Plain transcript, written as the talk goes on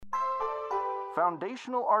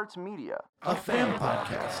Foundational Arts Media, a fan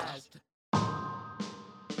podcast.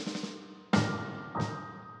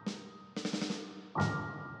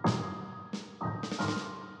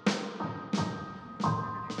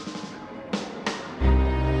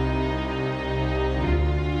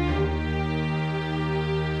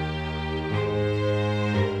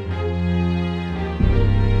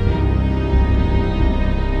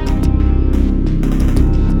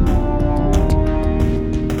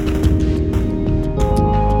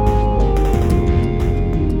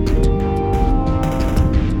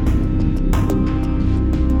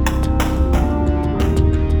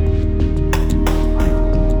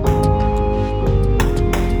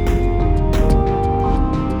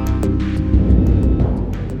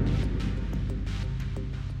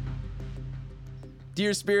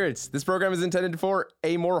 Dear spirits, this program is intended for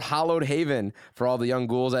a more hallowed haven. For all the young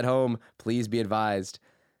ghouls at home, please be advised.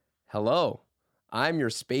 Hello, I'm your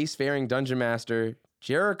spacefaring dungeon master,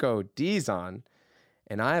 Jericho Dizon,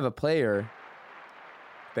 and I have a player.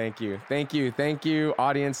 Thank you,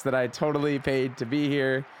 audience that I totally paid to be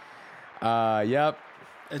here. Yep.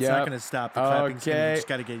 It's not going to stop. The clapping's gonna, you just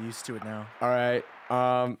got to get used to it now. All right.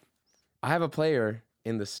 I have a player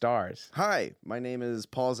in the stars. Hi, my name is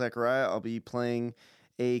Paul Zachariah. I'll be playing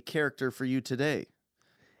a character for you today.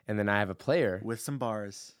 And then I have a player With some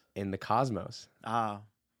bars. in the cosmos.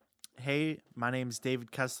 Hey, my name's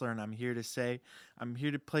David Kessler, and I'm here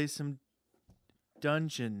to play some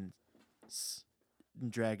Dungeons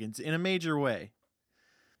and Dragons in a major way.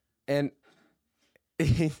 And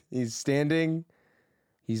he's standing,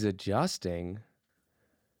 he's adjusting.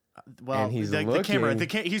 Well, and he's the looking. camera.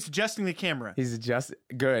 He's adjusting the camera. He's just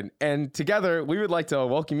good. And together, we would like to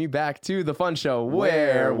welcome you back to the fun show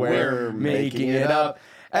where we're making it up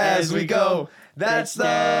as we go. That's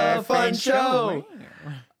the fun show.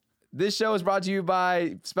 This show is brought to you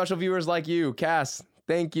by special viewers like you. Cass,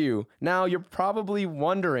 thank you. Now, you're probably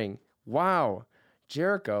wondering, wow,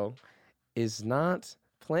 Jericho is not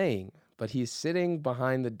playing, but he's sitting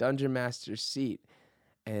behind the Dungeon Master's seat.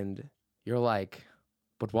 And you're like,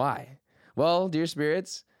 but why? Well, dear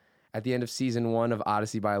spirits, at the end of season 1 of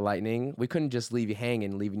Odyssey by Lightning, we couldn't just leave you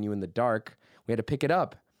hanging, leaving you in the dark. We had to pick it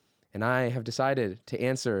up. And I have decided to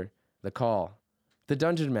answer the call, the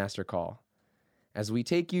Dungeon Master call, as we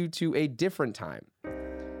take you to a different time.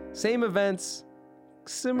 Same events,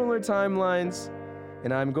 similar timelines,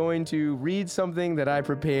 and I'm going to read something that I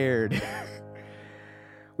prepared.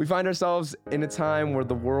 We find ourselves in a time where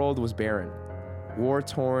the world was barren.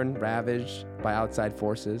 War-torn, ravaged by outside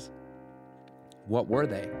forces. What were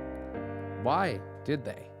they? Why did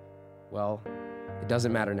they? Well, it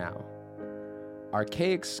doesn't matter now.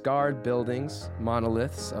 Archaic scarred buildings,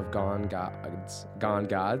 monoliths of gone gods.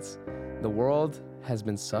 The world has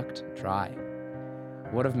been sucked dry.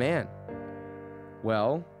 What of man?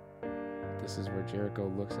 Well, this is where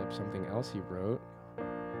Jericho looks up something else he wrote.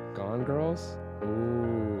 Gone girls?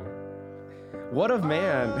 Ooh. What of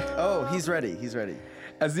man? Oh, he's ready.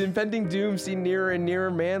 As the impending doom seemed nearer and nearer,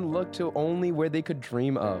 man looked to only where they could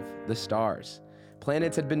dream of, the stars.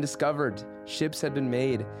 Planets had been discovered, ships had been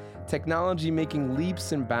made, technology making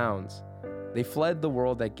leaps and bounds. They fled the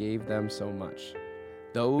world that gave them so much.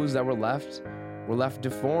 Those that were left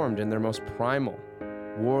deformed in their most primal.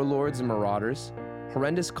 Warlords and marauders,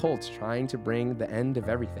 horrendous cults trying to bring the end of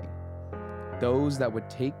everything. Those that would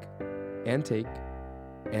take and take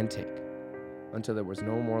and take, until there was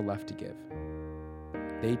no more left to give.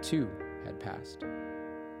 They too had passed.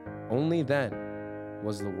 Only then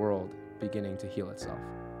was the world beginning to heal itself.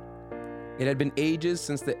 It had been ages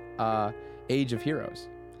since the Age of Heroes.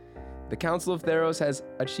 The Council of Theros has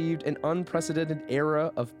achieved an unprecedented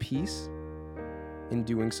era of peace. In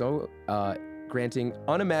doing so, granting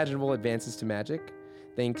unimaginable advances to magic,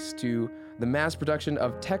 thanks to the mass production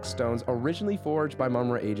of tech stones originally forged by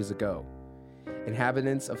Mummra ages ago.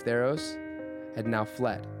 Inhabitants of Theros had now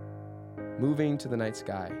fled, moving to the night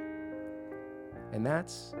sky. And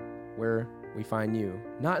that's where we find you,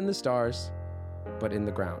 not in the stars, but in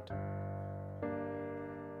the ground.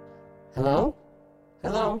 Hello?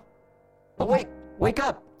 Hello? Oh, wake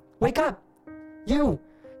up! Wake up! You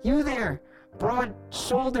there,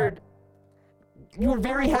 broad-shouldered. You are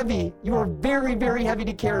very heavy. You are very, very heavy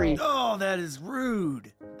to carry. Oh, that is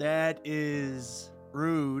rude.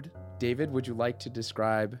 David, would you like to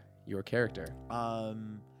describe your character?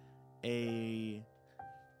 A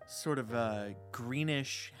sort of a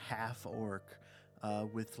greenish half-orc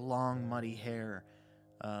with long, muddy hair,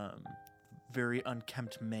 very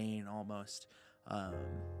unkempt mane almost.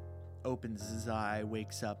 Opens his eye,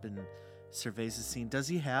 wakes up, and surveys the scene. Does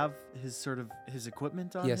he have his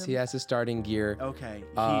equipment on him? Yes, he has his starting gear. Okay.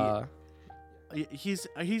 he's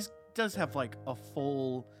does have like a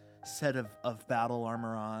full set of battle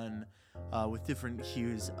armor on, with different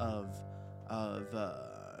hues of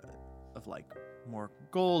like more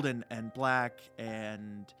gold and black,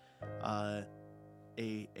 and a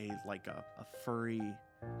like a furry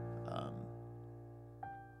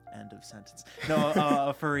end of sentence. No,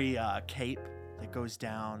 a furry cape that goes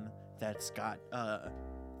down. That's got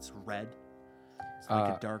it's red. It's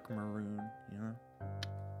like a dark maroon. You know.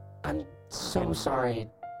 I'm so sorry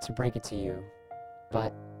to break it to you,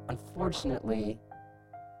 but unfortunately,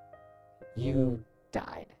 you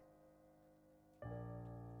died.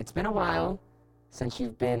 It's been a while since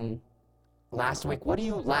you've been last week. What do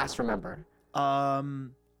you last remember? Not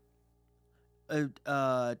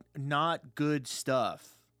good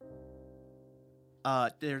stuff.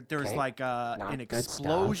 There was Okay. like Not an good stuff.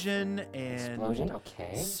 explosion and Explosion?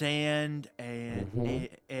 Okay. sand and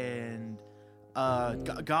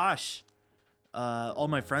Mhm. gosh, all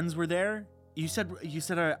my friends were there. You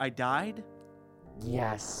said I died?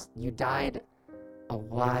 Yes, you died a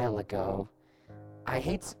while ago. I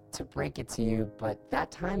hate to break it to you, but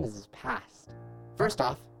that time is past. First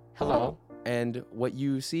off, hello. And what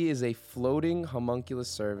you see is a floating homunculus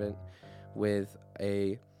servant with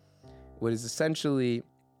what is essentially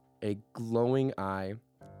a glowing eye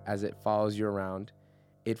as it follows you around.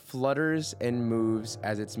 It flutters and moves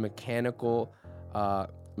as its mechanical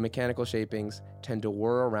shapings tend to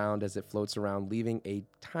whir around as it floats around, leaving a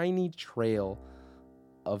tiny trail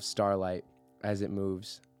of starlight as it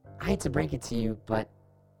moves. I hate to break it to you, but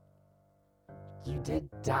you did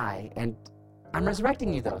die, and I'm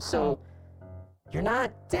resurrecting you though, so you're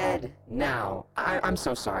not dead now. I'm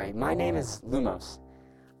so sorry. My name is Lumos.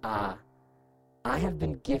 I have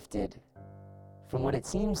been gifted from what it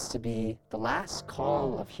seems to be the last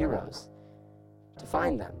call of heroes to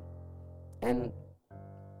find them and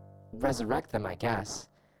resurrect them, I guess.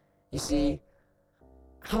 You see,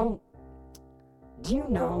 do you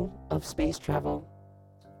know of space travel?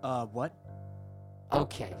 What?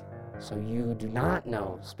 Okay, so you do not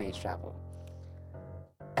know space travel.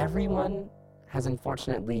 Everyone has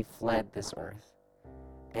unfortunately fled this Earth.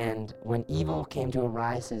 And when evil came to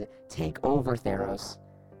arise to take over Theros,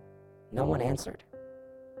 no one answered.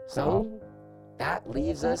 So that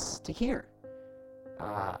leaves us to here.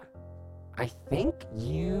 I think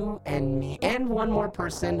you and me and one more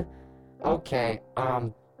person. Okay,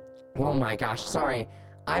 oh my gosh, sorry.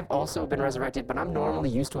 I've also been resurrected, but I'm normally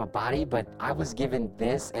used to a body, but I was given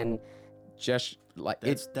this, and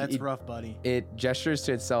That's rough, buddy. It gestures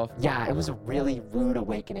to itself. yeah, it was a really rude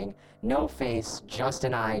awakening. No face, just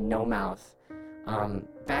an eye, no mouth.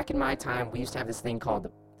 Back in my time, we used to have this thing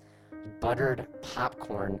called buttered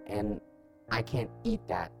popcorn, and I can't eat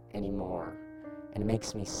that anymore, and it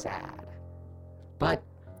makes me sad. But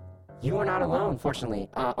you are not alone, fortunately.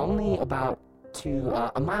 Only about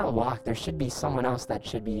a mile walk, there should be someone else that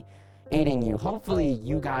should be aiding you. Hopefully,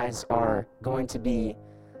 you guys are going to be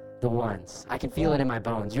the ones. I can feel it in my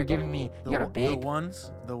bones. You're giving me, you got a big... The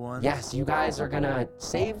ones? Yes, you guys are gonna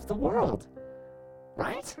save the world.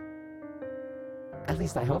 Right? At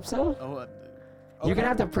least I hope so. Oh, You're gonna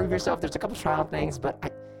have to prove yourself. There's a couple trial things, but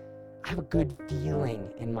I have a good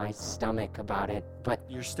feeling in my stomach about it. But,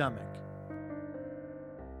 your stomach.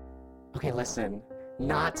 okay, listen.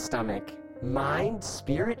 Not stomach. Mind,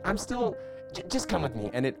 spirit, I'm still... just come with me.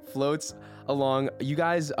 And it floats along. You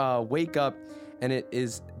guys wake up, and it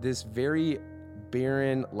is this very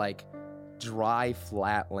barren, like dry,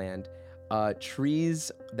 flat land.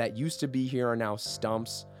 Trees that used to be here are now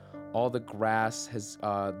stumps. All the grass has,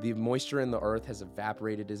 the moisture in the earth has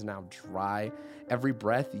evaporated, is now dry. Every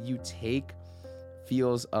breath you take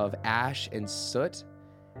feels of ash and soot,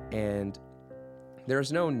 and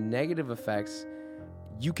there's no negative effects.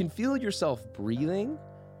 You can feel yourself breathing,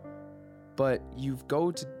 but you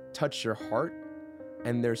go to touch your heart,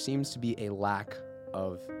 and there seems to be a lack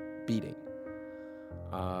of beating.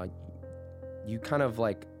 You kind of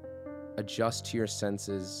like adjust to your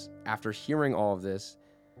senses after hearing all of this.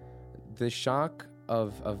 The shock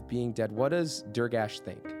of being dead. What does Durgash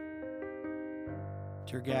think?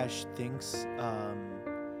 Durgash thinks,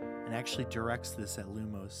 and actually directs this at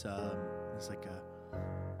Lumos. It's like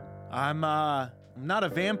I'm not a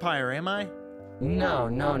vampire, am I? No.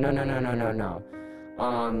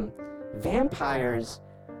 Vampires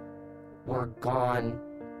were gone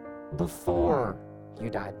before you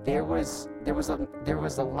died. There was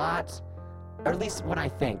a lot, or at least what I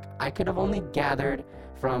think. I could have only gathered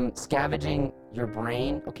from scavenging your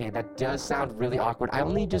brain. Okay, that does sound really awkward. I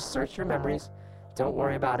only just searched your memories. Don't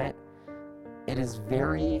worry about it.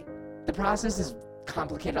 The process is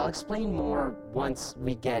complicated. I'll explain more once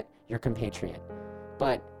we get your compatriot.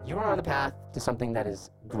 But you're on the path to something that is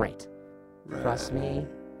great. Trust me.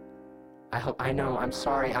 I'm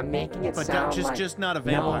sorry. I'm making it But sound just like just not a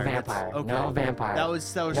vampire. no vampire. Okay. No vampire. That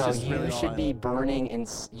was no, just you really all should I- be burning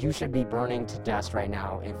you should be burning to dust right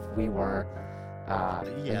now if we were yeah,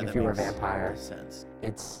 if that you were a makes vampire. sense.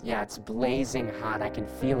 It's blazing hot. I can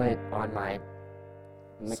feel it on my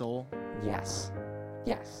Soul, yes.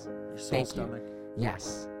 Yes. your soul Thank you. stomach.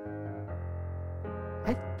 Yes.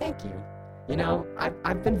 Thank you. You know,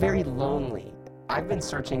 I've been very lonely. I've been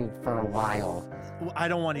searching for a while. Well, I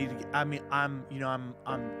don't want you to. I mean, I'm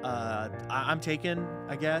taken,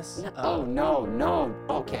 I guess. No.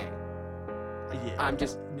 Okay. Yeah. I'm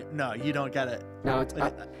just. No, you don't gotta. No, it's.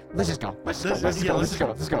 Let's just go.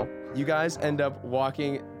 Let's go. You guys end up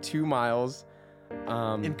walking 2 miles.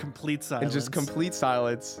 In complete silence. In just complete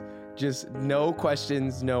silence. Just no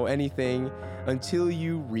questions, no anything, until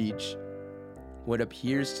you reach what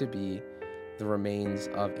appears to be the remains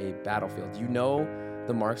of a battlefield. You know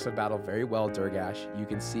the marks of battle very well, Durgash. You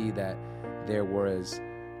can see that there was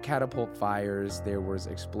catapult fires, there was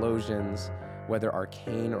explosions, whether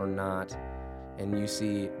arcane or not, and you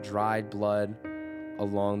see dried blood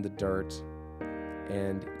along the dirt,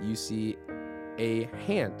 and you see a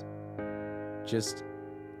hand just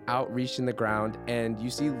outreached in the ground, and you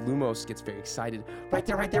see Lumos gets very excited. Right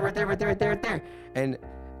there. And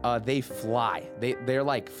they fly. They're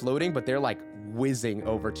like floating, but they're like whizzing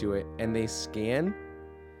over to it, and they scan.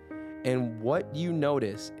 And what you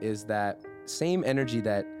notice is that same energy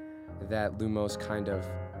that Lumos kind of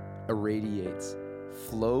irradiates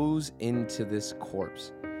flows into this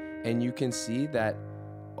corpse, and you can see that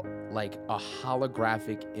like a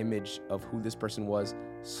holographic image of who this person was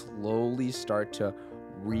slowly start to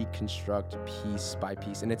reconstruct piece by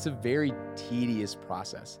piece, and it's a very tedious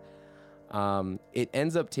process. It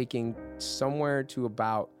ends up taking somewhere to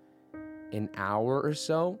about an hour or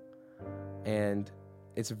so, and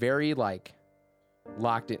it's very like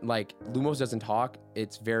locked in. Like Lumos doesn't talk,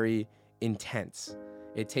 it's very intense.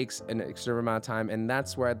 It takes an extra amount of time, and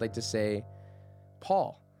that's where I'd like to say,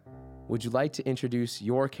 Paul, would you like to introduce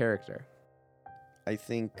your character? I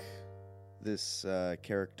think this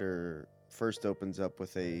character first opens up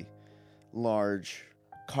with a large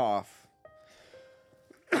cough.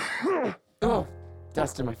 Oh,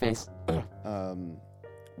 dust in my face.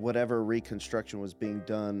 Whatever reconstruction was being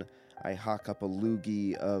done, I hawk up a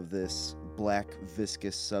loogie of this black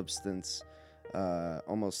viscous substance,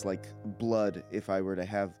 almost like blood if I were to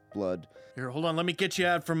have blood. Here, hold on. Let me get you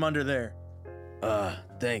out from under there.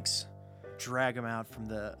 Thanks. Drag him out from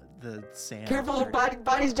the sand. Careful,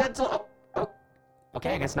 body's gentle. Oh.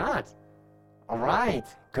 Okay, I guess not. All right,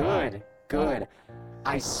 good.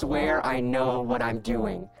 I swear I know what I'm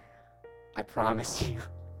doing. I promise you.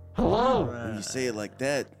 Hello. When you say it like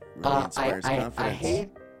that, it really inspires confidence. I hate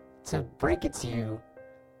to break it to you,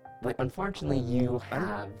 but unfortunately you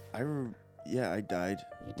have... Yeah, I died.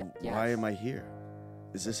 Yes. Why am I here?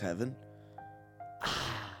 Is this heaven?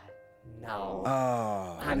 No.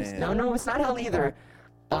 Oh, man. No, it's not hell either.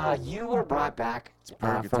 You were brought back It's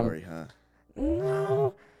purgatory, huh?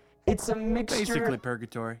 No, it's a mixture. Basically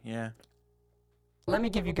purgatory, yeah. Let me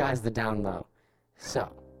give you guys the down low. So,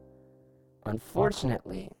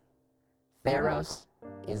 unfortunately, Theros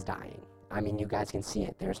is dying. I mean, you guys can see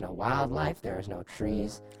it. There's no wildlife. There's no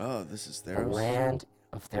trees. Oh, this is The Theros. land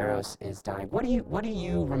of Theros is dying. What do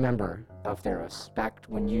you remember of Theros back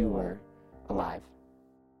when you were alive?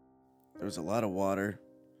 There was a lot of water.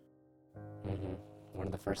 One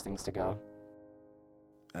of the first things to go.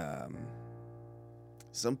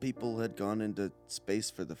 Some people had gone into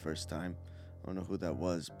space for the first time. I don't know who that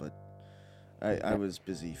was, but I was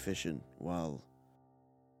busy fishing while...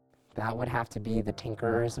 That would have to be the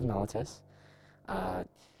Tinkerers of Melitus.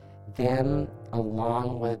 Them,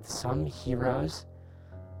 along with some heroes.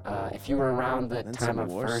 If you were around the Then time some of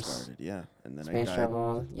war first started, yeah, and then I space died.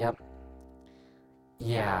 travel, yep.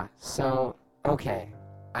 Yeah, so, okay.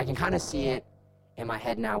 I can kind of see it in my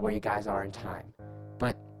head now where you guys are in time.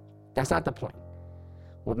 But that's not the point.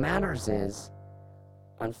 What matters is,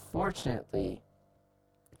 unfortunately,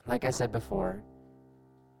 like I said before,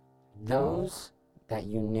 those that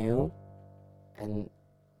you knew and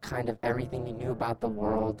kind of everything you knew about the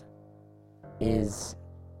world is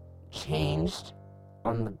changed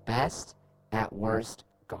on the best, at worst,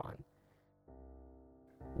 gone.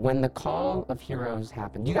 When the Call of Heroes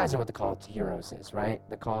happened, you guys know what the Call to Heroes is, right?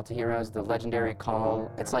 The Call to Heroes, the legendary call.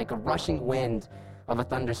 It's like a rushing wind of a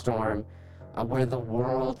thunderstorm where the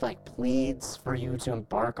world like pleads for you to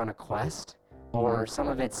embark on a quest or some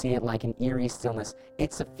of it see it like an eerie stillness.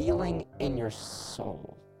 It's a feeling in your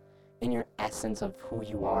soul, in your essence of who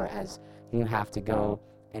you are, as you have to go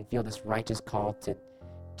and feel this righteous call to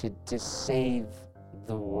save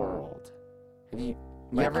the world. Have you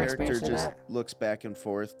My ever character experienced just that? looks back and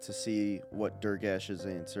forth to see what Durgash's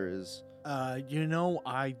answer is. I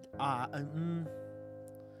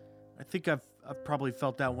think I've probably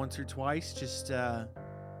felt that once or twice. Just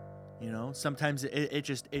sometimes it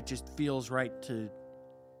just feels right to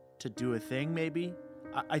do a thing. Maybe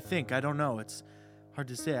I think, I don't know. It's hard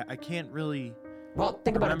to say. I can't really. Well,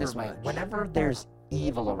 think about it this way. remember much. Whenever there's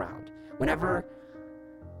evil around, whenever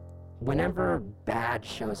bad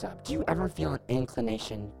shows up, do you ever feel an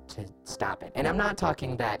inclination to stop it? And I'm not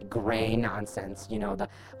talking that gray nonsense,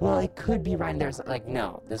 well, it could be right, and there's like,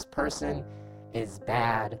 no, this person is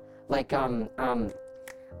bad. Like,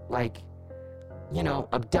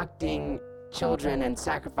 abducting children and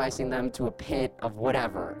sacrificing them to a pit of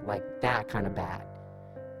whatever, like that kind of bad.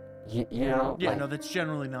 Yeah, like, no, that's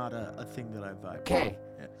generally not a thing that I've. Okay,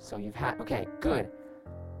 Yeah. so okay, good.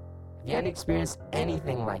 Have you had experienced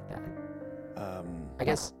anything like that? I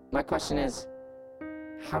guess my question is,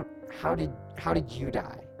 how did you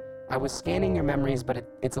die? I was scanning your memories,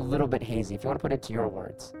 but it's a little bit hazy. If you want to put it to your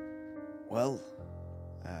words. Well,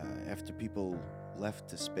 after people left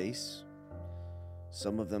to space,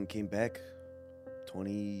 some of them came back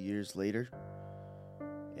 20 years later,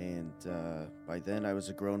 and by then I was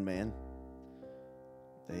a grown man.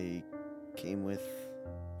 They came with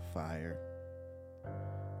fire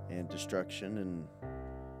and destruction, and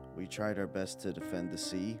we tried our best to defend the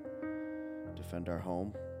sea, defend our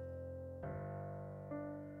home.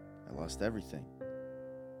 I lost everything.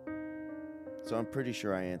 So I'm pretty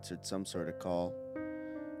sure I answered some sort of call,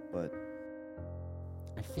 but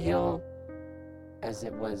I feel as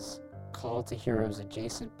it was Call to Heroes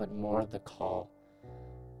adjacent, but more the call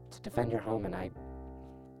to defend your home, and I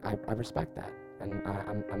respect that, and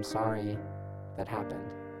I'm sorry that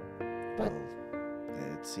happened. But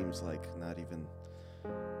well, it seems like not even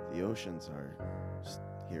the oceans are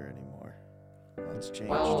here anymore. Lots changed.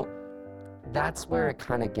 well, that's where it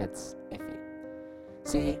kind of gets iffy.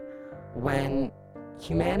 See, when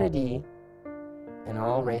humanity and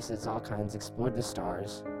all races, all kinds, explored the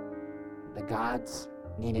stars, the gods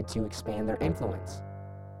needed to expand their influence.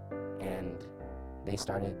 And they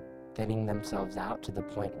started thinning themselves out to the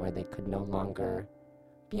point where they could no longer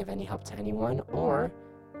be of any help to anyone, or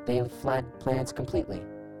they fled planets completely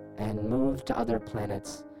and moved to other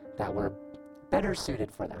planets that were better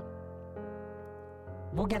suited for them.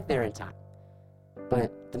 We'll get there in time.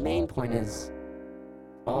 But the main point is,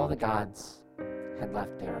 all the gods had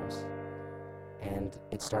left Theros, and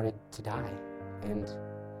it started to die. And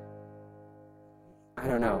I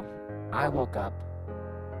don't know, I woke up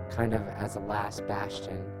kind of as a last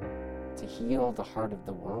bastion to heal the heart of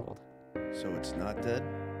the world. So it's not dead?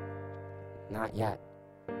 Not yet.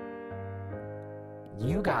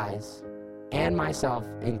 You guys, and myself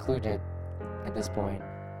included at this point,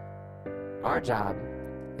 our job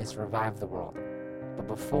is to revive the world. But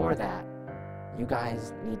before that, you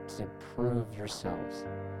guys need to prove yourselves.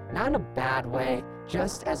 Not in a bad way,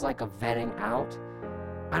 just as like a vetting out.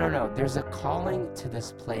 I don't know, there's a calling to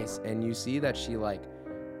this place. And you see that she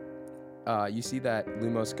you see that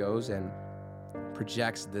Lumos goes and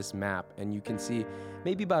projects this map, and you can see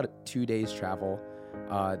maybe about 2 days travel.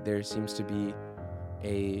 There seems to be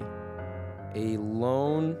a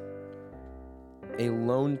lone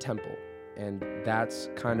temple, and that's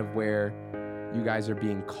kind of where you guys are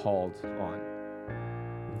being called on.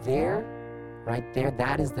 There, right there,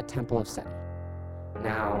 that is the Temple of Seti.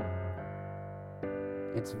 Now,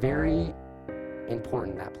 it's very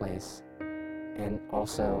important, that place. And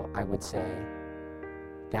also, I would say,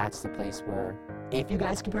 that's the place where, if you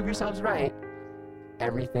guys can prove yourselves right,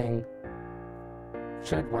 everything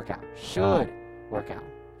should work out. Should work out,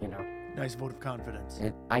 Nice vote of confidence.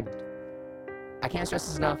 I can't stress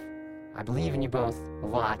this enough. I believe in you both a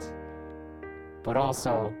lot. But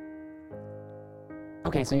also,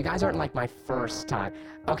 okay, so you guys aren't like my first time.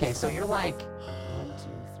 Okay, so you're like 1, 2,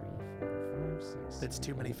 3, 4, 5, 6. That's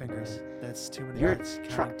too many fingers. That's too many You're hearts.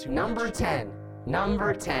 Counting too number much. 10.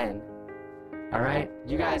 Number 10. All right,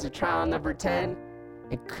 you guys are trial number 10.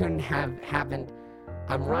 It couldn't have happened.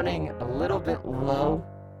 I'm running a little bit low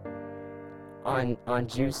on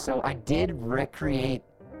juice, so I did recreate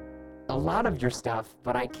a lot of your stuff,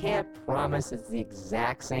 but I can't promise it's the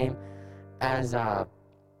exact same as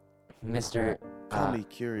Mr. Call me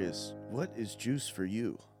curious. What is juice for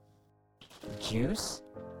you? Juice.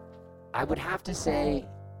 I would have to say,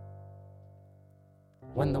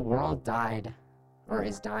 when the world died, or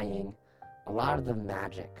is dying, a lot of the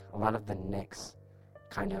magic, a lot of the Nyx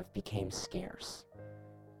kind of became scarce.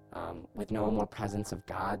 With no more presence of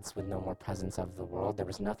gods, with no more presence of the world, there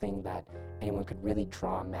was nothing that anyone could really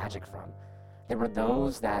draw magic from. There were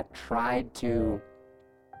those that tried to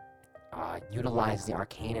utilize the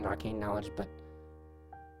arcane and arcane knowledge, but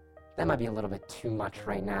that might be a little bit too much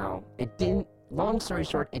right now. It didn't, long story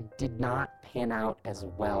short, it did not pan out as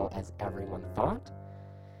well as everyone thought.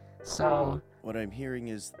 So, What I'm hearing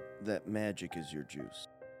is that magic is your juice.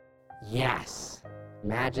 yes,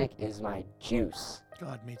 magic is my juice.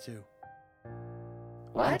 God, me too. I'm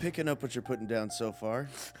What? picking up what you're putting down so far,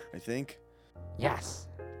 I think. Yes,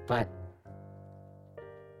 but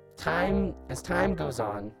as time goes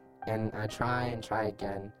on, and I try and try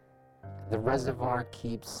again, the reservoir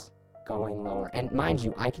keeps going lower. And mind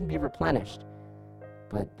you, I can be replenished,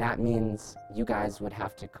 but that means you guys would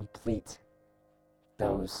have to complete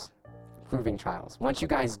those proving trials. Once you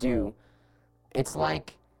guys do, it's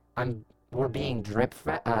like we're being drip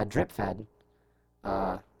fed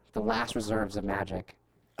the last reserves of magic.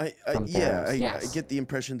 I Yes. get the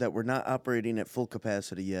impression that we're not operating at full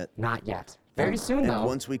capacity yet. Not yet. Very soon, And though.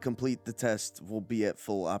 once we complete the test, we'll be at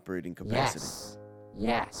full operating capacity.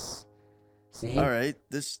 Yes. See? All right,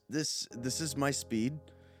 this is my speed.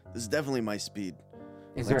 This is definitely my speed.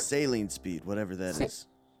 Is Like saline speed, whatever that Sa- is.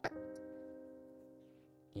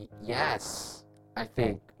 Yes, I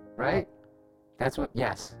think, right? That's what.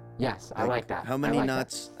 Yes, I like that. How I many like that.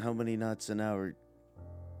 knots? How many knots an hour?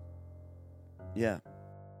 Yeah.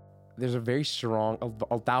 There's a very strong, a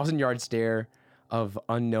 1,000-yard stare of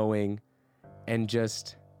unknowing, and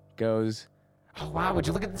just goes, Oh wow! Would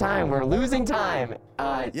you look at the time? We're losing time.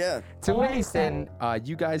 Yeah. To waste and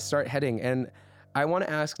you guys start heading. And I want to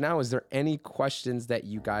ask now, is there any questions that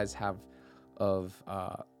you guys have of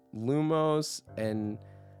Lumos and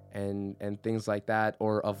things like that,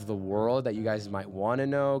 or of the world that you guys might want to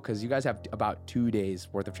know? Because you guys have about 2 days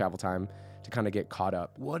worth of travel time to kind of get caught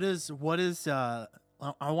up. What is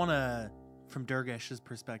I want to, from Durgesh's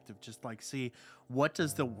perspective, just like see what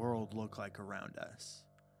does the world look like around us.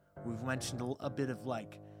 We've mentioned a bit of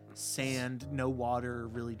like sand, no water,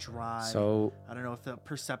 really dry. So I don't know if the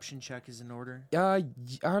perception check is in order.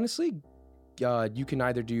 honestly, you can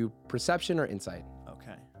either do perception or insight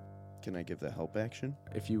Okay. Can I give the help action?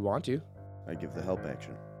 if you want to. I give the help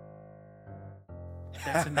action.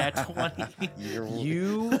 That's a nat 20.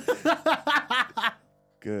 You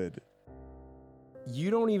Good.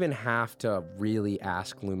 you don't even have to really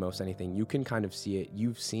ask Lumos anything. You can kind of see it.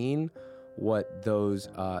 You've seen what those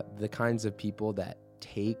the kinds of people that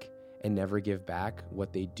take and never give back,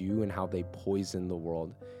 what they do and how they poison the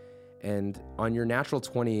world. And on your natural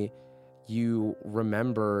 20, you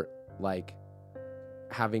remember like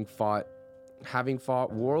having fought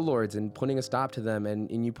warlords and putting a stop to them,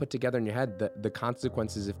 and you put together in your head the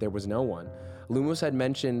consequences if there was no one. Lumos had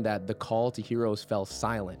mentioned that the call to heroes fell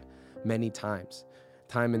silent many times,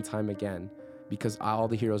 time and time again, because all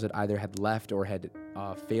the heroes had left or had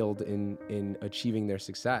failed in achieving their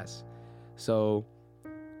success. So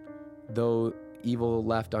though evil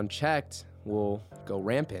left unchecked will go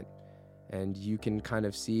rampant, and you can kind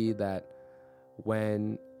of see that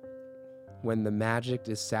when the magic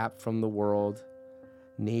is sapped from the world,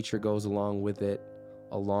 nature goes along with it,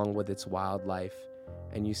 along with its wildlife,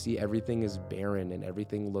 and you see everything is barren and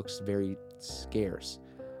everything looks very scarce.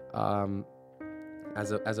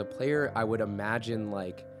 As a player, I would imagine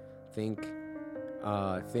think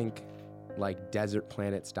like desert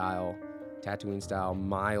planet style, Tatooine style,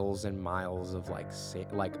 miles and miles of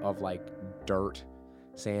dirt,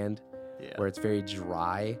 sand, Yeah. where it's very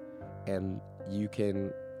dry, and you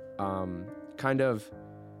can kind of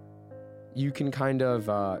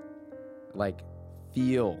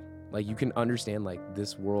feel like you can understand like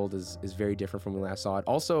this world is very different from when we last saw it.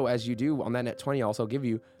 Also, as you do on that net 20, also give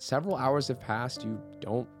you several hours have passed. You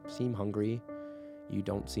don't seem hungry. You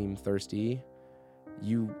don't seem thirsty.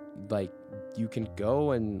 You can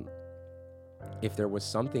go, and if there was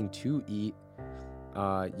something to eat,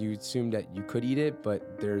 you assume that you could eat it,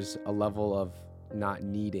 but there's a level of not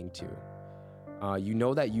needing to. You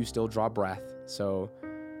know that you still draw breath, so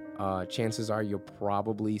chances are you'll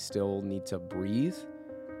probably still need to breathe.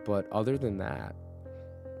 But other than that,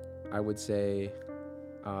 I would say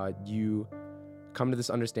you come to this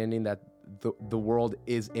understanding that the world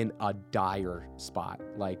is in a dire spot.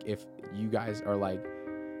 Like, if you guys are like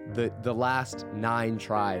the last 9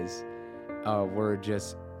 tries were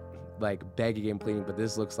just like begging and pleading, but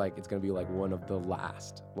this looks like it's gonna be like one of the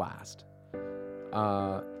last.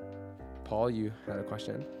 Paul, you had a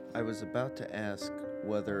question? I was about to ask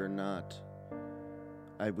whether or not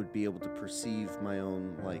I would be able to perceive my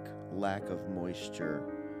own like lack of moisture.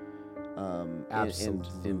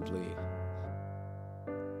 Absolutely.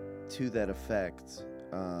 And to that effect,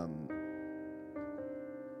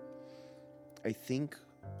 I think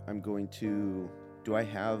I'm going to. Do I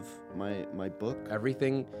have my book?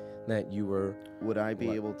 Everything that you were. Would I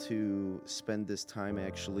be able to spend this time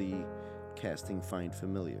actually casting Find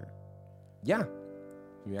Familiar? Yeah,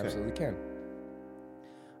 you absolutely can.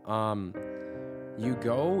 You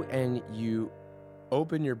go and you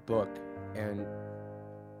open your book, and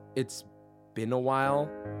it's been a while,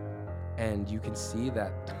 and you can see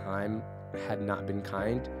that time had not been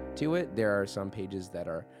kind to it. There are some pages that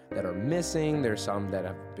are missing. There's some that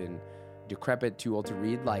have been decrepit, too old to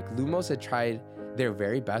read. Like Lumos had tried their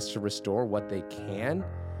very best to restore what they can,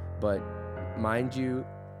 but mind you,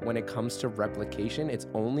 when it comes to replication, it's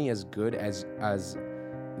only as good as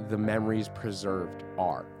the memories preserved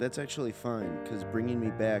are. That's actually fine, because bringing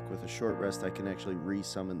me back with a short rest, I can actually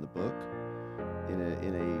re-summon the book in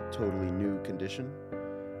a totally new condition.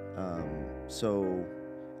 So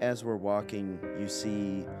as we're walking, you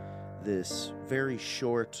see this very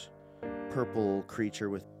short purple creature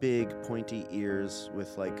with big pointy ears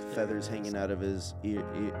with like feathers hanging out of his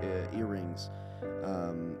earrings,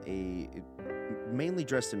 mainly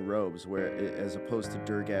dressed in robes, where as opposed to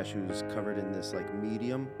Durgash, who's covered in this like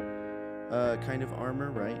medium kind of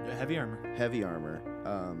armor, right? Heavy armor. Heavy armor.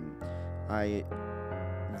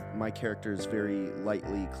 My character is very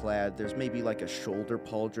lightly clad. There's maybe like a shoulder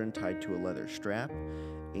pauldron tied to a leather strap,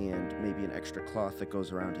 and maybe an extra cloth that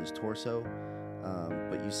goes around his torso.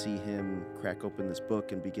 But you see him crack open this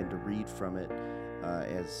book and begin to read from it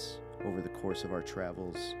as over the course of our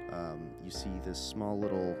travels. You see this small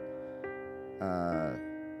little,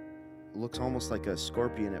 looks almost like a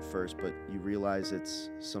scorpion at first, but you realize it's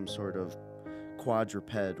some sort of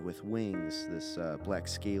quadruped with wings. This black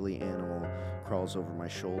scaly animal crawls over my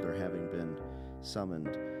shoulder, having been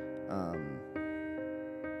summoned.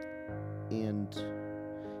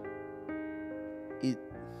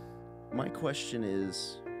 My question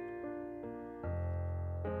is,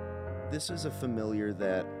 this is a familiar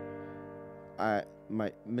that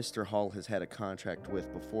Mr. Hall has had a contract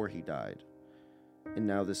with before he died, and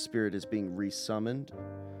now the spirit is being resummoned.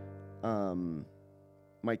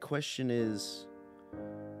 My question is,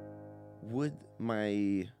 would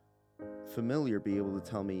my familiar be able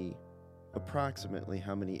to tell me approximately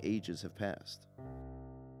how many ages have passed?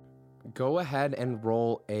 Go ahead and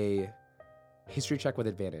roll a history check with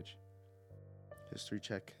advantage. History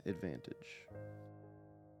check, advantage.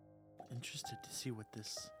 Interested to see what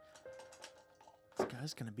this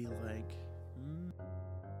guy's gonna be like.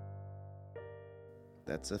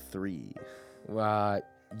 That's a 3.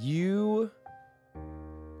 You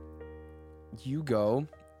go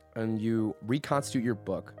and you reconstitute your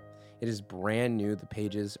book. It is brand new. The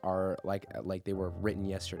pages are like they were written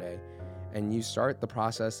yesterday, and you start the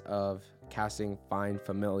process of casting Find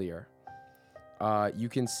Familiar. You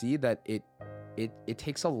can see that it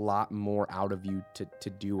takes a lot more out of you to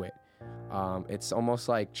do it. It's almost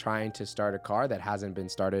like trying to start a car that hasn't been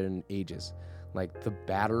started in ages. Like the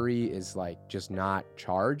battery is like just not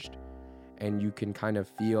charged, and you can kind of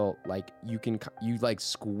feel like you like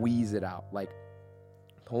squeeze it out, like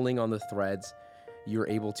pulling on the threads. You're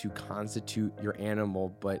able to constitute your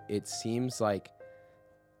animal, but it seems like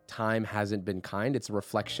time hasn't been kind. It's a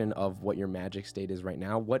reflection of what your magic state is right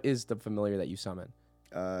now. What is the familiar that you summon?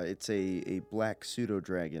 It's a black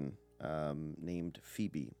pseudo-dragon named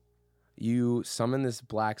Phoebe. You summon this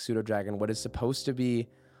black pseudo-dragon, what is supposed to be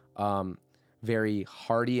very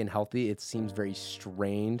hardy and healthy. It seems very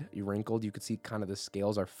strained, wrinkled. You could see kind of the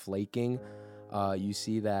scales are flaking. You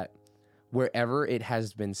see that wherever it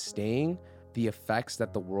has been staying, the effects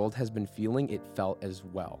that the world has been feeling, it felt as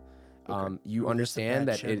well. Okay. You understand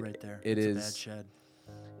that it is a bad shed.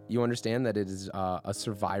 You understand that it is a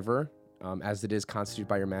survivor, as it is constituted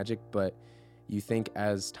by your magic, but you think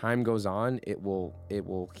as time goes on, it will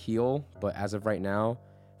heal. But as of right now,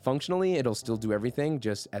 functionally, it'll still do everything.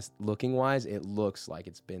 Just as looking wise, it looks like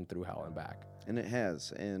it's been through hell and back. And it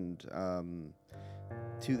has. And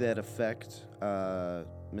to that effect,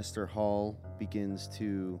 Mr. Hall begins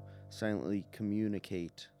to silently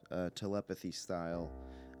communicate telepathy style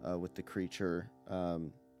with the creature,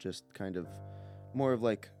 just kind of more of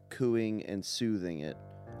like cooing and soothing it,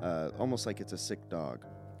 almost like it's a sick dog.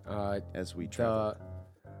 As we travel,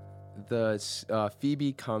 the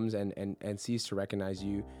Phoebe comes and sees to recognize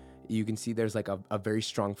you. You can see there's like a very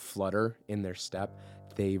strong flutter in their step.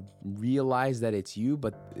 They realize that it's you,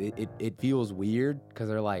 but it feels weird because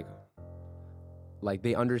they're like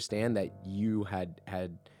they understand that you had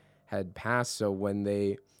had passed. So when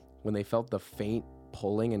they felt the faint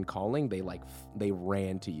pulling and calling, they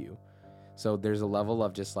ran to you. So there's a level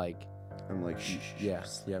of just like, I'm like, shh. yeah,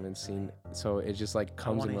 you haven't seen. So it just like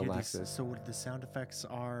comes and relaxes. So what the sound effects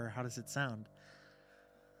are? How does it sound?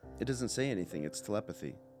 It doesn't say anything. It's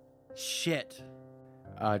telepathy. Shit.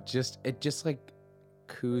 It just like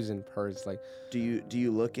coos and purrs like. Do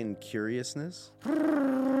you look in curiousness?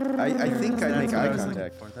 I think I make eye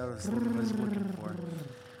contact. That was what I was looking for.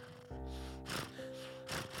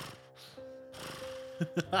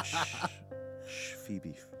 Shh,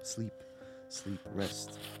 Phoebe, sleep,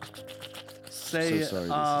 rest. Say, So sorry this has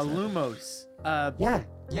happened. Lumos.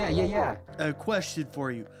 Yeah. A question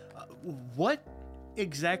for you. What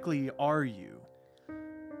exactly are you?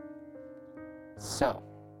 So,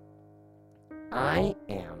 I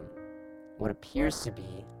am what appears to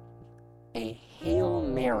be a Hail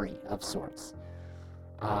Mary of sorts,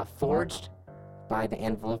 forged by the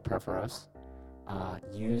Anvil of Perforos,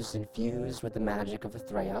 used and fused with the magic of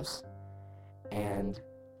Athreos, and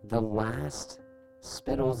the last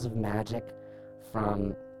spittles of magic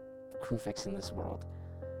from Krufix in this world.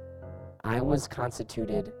 I was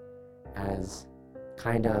constituted as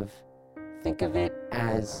kind of, think of it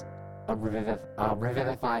as a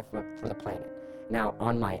revivify for the planet. Now,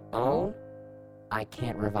 on my own, I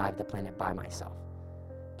can't revive the planet by myself.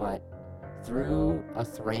 But through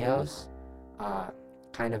Athreos,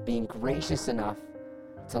 kind of being gracious enough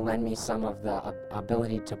to lend me some of the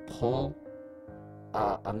ability to pull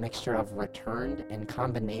a mixture of returned in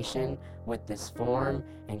combination with this form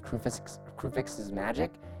and Krufix's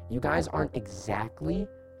magic, you guys aren't exactly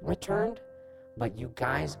returned, but you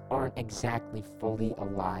guys aren't exactly fully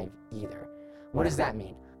alive either. What does that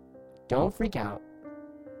mean? Don't freak out,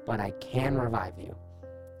 but I can revive you.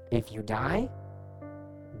 If you die,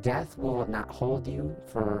 death will not hold you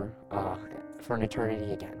for an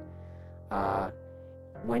eternity again.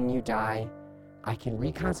 When you die, I can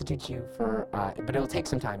reconstitute you for, but it'll take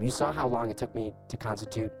some time. You saw how long it took me to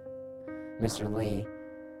constitute Mr. Lee,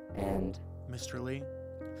 and... Mr. Lee?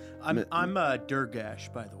 I'm Durgash,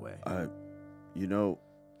 by the way.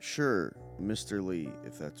 Sure, Mr. Lee,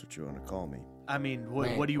 if that's what you want to call me. I mean,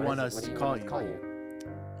 what do you want us to call you?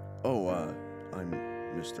 Oh, I'm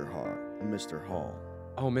Mr. Hall.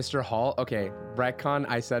 Oh, Mr. Hall? Okay, retcon,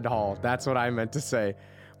 I said Hall. That's what I meant to say.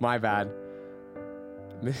 My bad.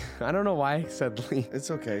 I don't know why I said Lee.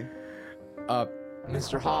 It's okay.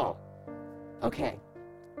 Mr. Hall. Okay.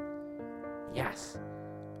 Yes.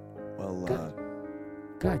 Well,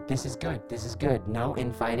 Good. This is good. No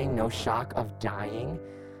infighting, no shock of dying,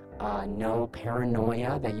 no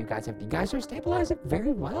paranoia that you guys have. You guys are stabilizing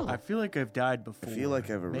very well. I feel like I've died before. I feel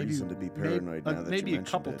like I have a reason to be paranoid now that maybe you a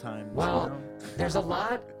mentioned couple it. times. Well, you know? there's a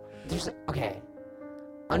lot. Okay.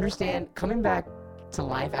 Understand, coming back to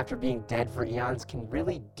life after being dead for eons can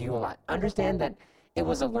really do a lot. Understand that it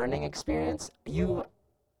was a learning experience.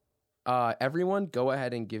 Everyone, go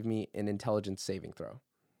ahead and give me an intelligence saving throw.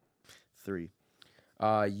 3.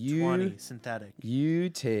 20 synthetic. You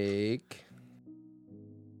take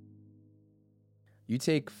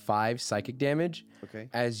 5 psychic damage. Okay.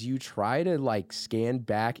 As you try to like scan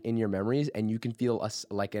back in your memories, and you can feel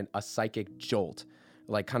a psychic jolt,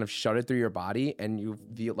 like kind of shut it through your body, and you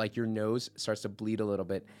feel like your nose starts to bleed a little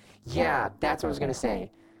bit. Yeah, that's what I was gonna say.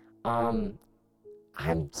 I'm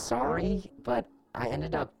sorry, but I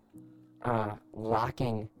ended up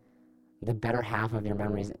locking the better half of your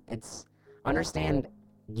memories. Understand,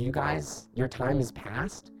 you guys, your time is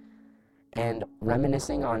past, and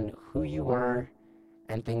reminiscing on who you were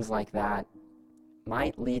and things like that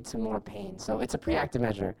might lead to more pain. So it's a preactive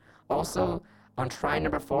measure. Also, on try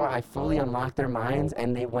number 4, I fully unlocked their minds,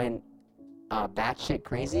 and they went batshit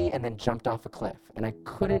crazy and then jumped off a cliff. And I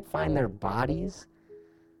couldn't find their bodies.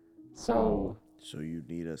 So you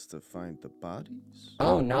need us to find the bodies?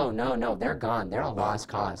 Oh, no. They're gone. They're a lost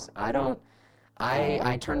cause.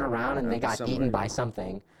 I turned around and they got eaten by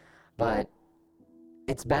something. But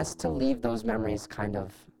it's best to leave those memories kind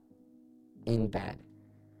of in bed.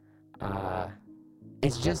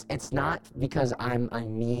 It's not because I'm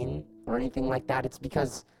mean or anything like that. It's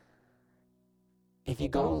because if you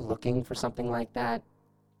go looking for something like that,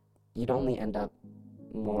 you'd only end up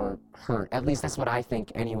more hurt. At least that's what I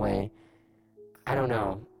think anyway. I don't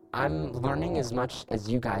know. I'm learning as much as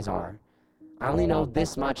you guys are. I only know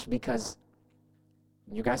this much because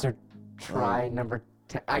you guys are try number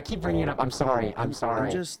 10. I keep bringing it up. I'm sorry. I'm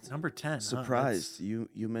just number 10. surprised. You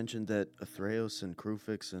mentioned that Athreos and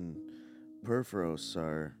Krufix and Perforos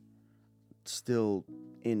are still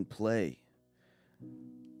in play.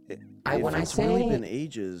 When I it's say really been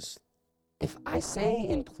ages. If I say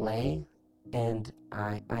in play, And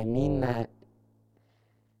I mean that.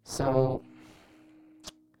 So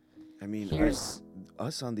I mean, here's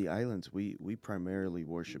us on the islands, we primarily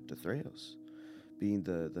worship the Threos, being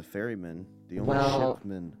the ferrymen, the only Well-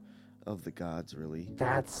 shipmen of the gods, really.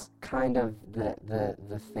 that's kind of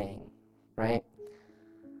the thing, right?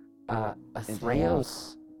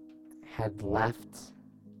 Athreos had left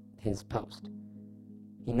his post.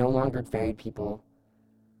 He no longer ferried people.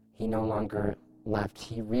 He no longer left.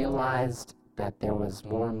 He realized that there was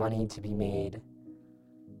more money to be made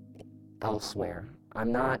elsewhere.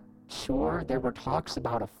 I'm not sure. There were talks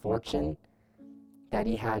about a fortune that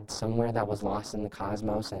he had somewhere that was lost in the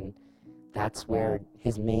cosmos, and that's where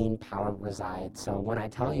his main power resides. So when I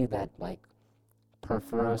tell you that, like,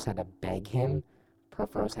 Perforos had to beg him,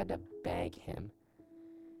 Perforos had to beg him.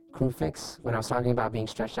 Krufix, when I was talking about being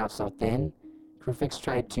stretched out so thin, Krufix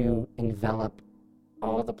tried to envelop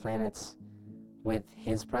all the planets with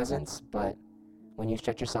his presence, but when you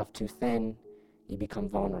stretch yourself too thin, you become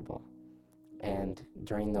vulnerable. And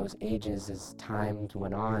during those ages, as time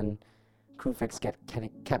went on, Krufix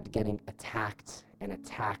kept getting attacked and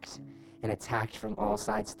attacked and attacked from all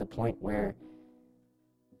sides to the point where,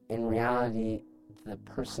 in reality, the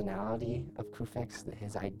personality of Krufix,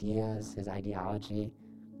 his ideas, his ideology,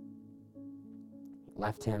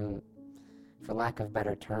 left him, for lack of a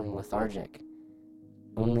better term, lethargic,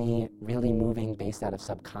 only really moving based out of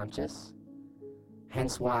subconscious.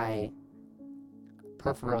 Hence why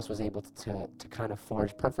Perforos was able to kind of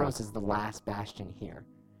forge. Perforos is the last bastion here,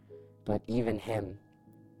 but even him,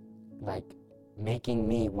 like, making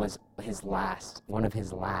me was one of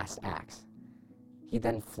his last acts. He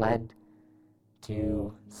then fled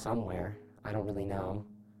to somewhere, I don't really know,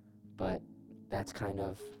 but that's kind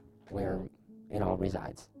of where it all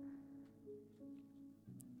resides.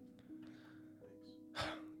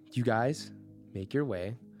 You guys make your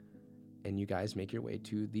way, and you guys make your way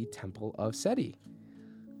to the Temple of Seti,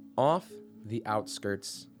 off the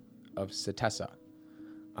outskirts of Setessa.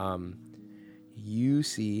 You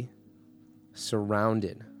see,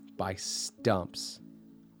 surrounded by stumps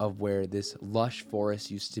of where this lush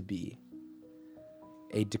forest used to be,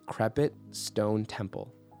 a decrepit stone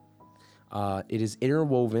temple. It is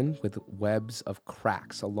interwoven with webs of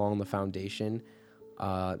cracks along the foundation.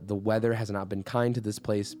 The weather has not been kind to this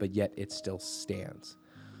place, but yet it still stands.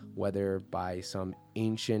 Whether by some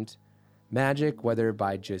ancient magic, whether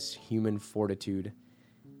by just human fortitude,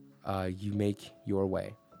 you make your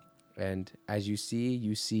way. And as you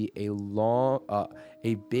see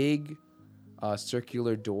a big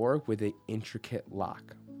circular door with an intricate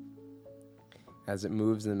lock as it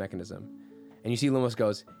moves in the mechanism. And you see Lumos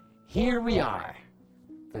goes, Here we are,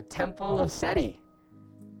 the Temple of Seti.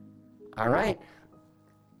 All right,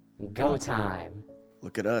 go time.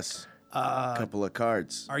 Look at us. Couple of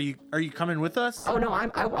cards. Are you coming with us? Oh no,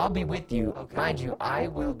 I'll be with you. Okay. Mind you, I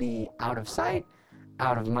will be out of sight,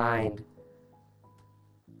 out of mind,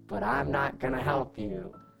 but I'm not gonna help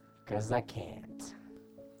you, 'cause I can't.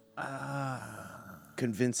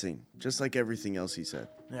 Convincing, just like everything else he said.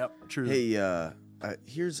 Yep, true. Hey,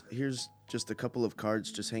 here's just a couple of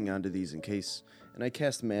cards. Just hang on to these in case. And I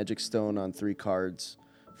cast Magic Stone on 3 cards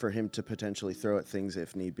for him to potentially throw at things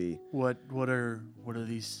if need be. What are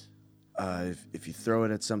these? If you throw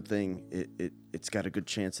it at something, it's got a good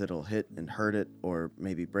chance it'll hit and hurt it or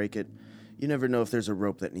maybe break it. You never know if there's a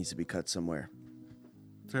rope that needs to be cut somewhere.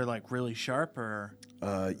 They're like really sharp, or?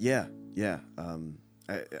 Yeah.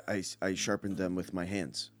 I sharpened them with my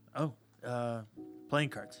hands. Oh, playing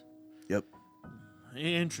cards. Yep.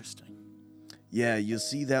 Interesting. Yeah, you'll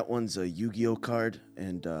see that one's a Yu-Gi-Oh card,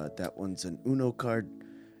 and that one's an Uno card,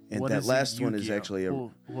 and What that is last one is Yu-Gi-Oh? actually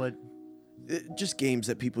What? just games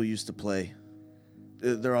that people used to play.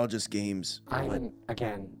 They're all just games.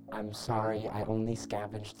 I'm sorry, I only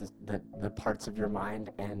scavenged the parts of your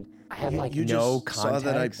mind, and I have like You no just saw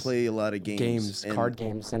that I context. play a lot of games. and card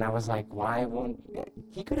games, and I was like, why won't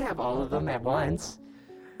he could have all of them at once?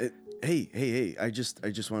 Hey! I just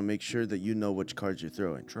want to make sure that you know which cards you're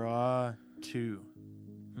throwing. Draw 2.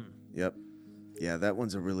 Yep. Yeah, that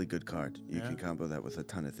one's a really good card. You can combo that with a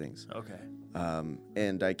ton of things. Okay.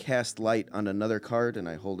 And I cast light on another card, and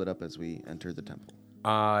I hold it up as we enter the temple.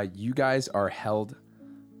 You guys are held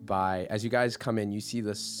by, as you guys come in, you see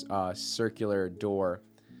this circular door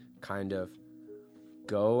kind of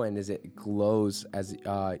go, and as it glows, as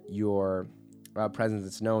your presence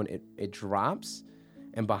is known, it drops,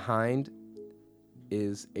 and behind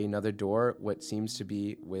is another door, what seems to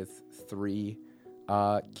be with 3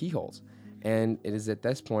 keyholes. And it is at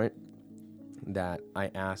this point that I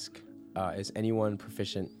ask, is anyone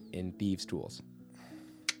proficient in thieves' tools?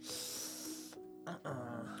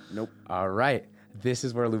 Nope. All right. This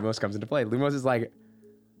is where Lumos comes into play. Lumos is like,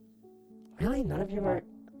 Really? None of you are.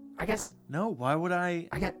 I guess. No, why would I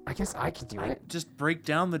I guess I could do it. just break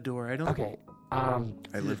down the door? I don't. Okay. I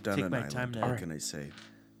lived on Take an my island. time to- What can I say?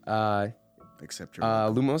 uh, Except you're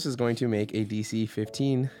welcome. Lumos is going to make a DC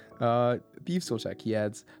 15 Thieves Tool check. He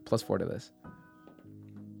adds +4 to this.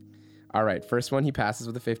 All right. First one, he passes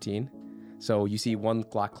with a 15. So you see one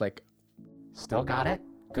clock click. Still got it.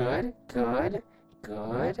 Good. Good.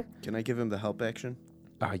 Good. Can I give him the help action?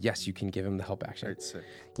 Yes, you can give him the help action. All right, sick.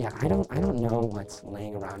 Yeah, I don't know what's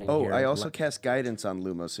laying around in Oh, here. I also cast guidance on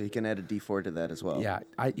Lumos, so he can add a D4 to that as well. Yeah,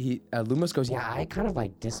 Lumos goes, Yeah, I kind of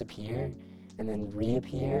like disappear and then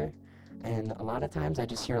reappear, and a lot of times I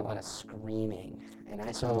just hear a lot of screaming, and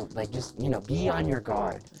just be on your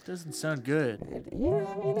guard. It doesn't sound good. Yeah,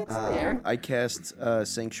 I mean it's there. I cast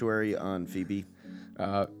Sanctuary on Phoebe.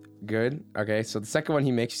 Good. Okay, so the second one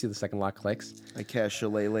he makes, you see the second lock clicks. I cast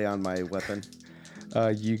Shillelagh on my weapon.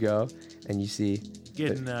 You go, and you see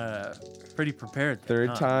Getting pretty prepared. there, third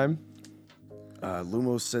huh? time.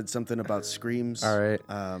 Lumos said something about screams. All right.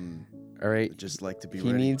 All right. Just like to be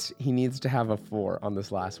He ready. needs to have a 4 on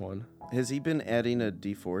this last one. Has he been adding a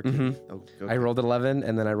D4 to Oh, okay. I rolled 11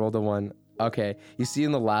 and then I rolled a 1. Okay. You see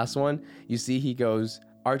in the last one, you see he goes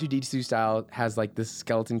R2D2 style, has like this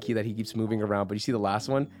skeleton key that he keeps moving around, but you see the last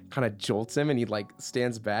one kind of jolts him and he like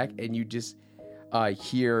stands back and you just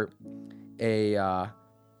hear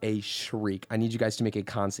a shriek. I need you guys to make a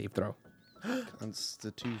con save throw.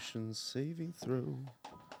 Constitution saving throw.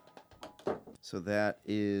 So that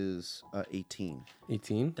is 18.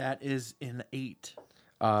 18. That is an 8.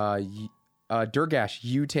 Durgash,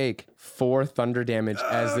 you take 4 thunder damage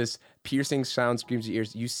as this piercing sound screams your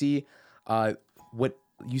ears. You see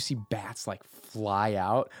bats like fly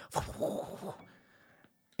out.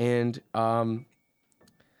 And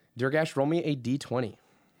Durgash, roll me a d20.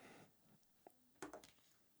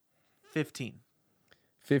 15.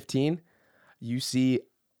 15. You see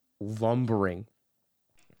lumbering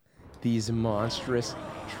these monstrous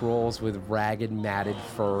trolls with ragged matted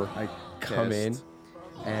fur I come in, cast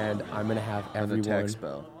and I'm gonna have an everyone. attack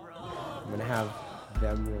spell. I'm gonna have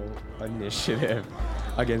them roll initiative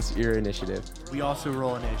against your initiative. We also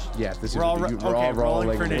roll initiative. Yeah, this We're is all we're okay, all rolling.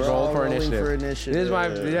 rolling for initiative. Roll We're for all rolling initiative. for This is my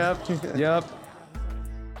initiative. yep.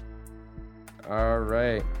 All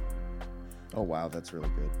right. Oh wow, that's really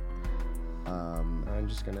good. I'm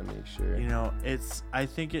just gonna make sure. You know,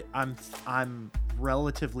 I'm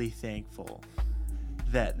relatively thankful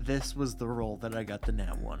that this was the roll that I got the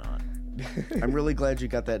nat 1 on. I'm really glad you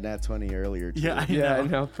got that nat 20 earlier. Too. Yeah, I Yeah, I know.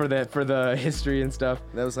 know for the history and stuff.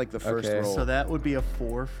 That was like the first Okay. roll. So that would be a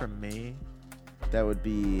 4 from me. That would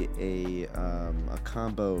be a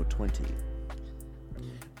combo 20.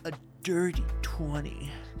 A dirty 20.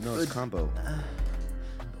 No, it's combo.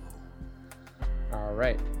 All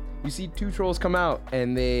right. You see 2 trolls come out,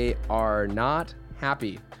 and they are not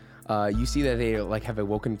happy. You see that they like have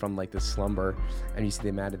awoken from like this slumber, and you see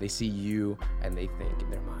them mad. They see you, and they think in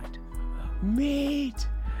their mind, meat,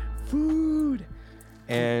 food,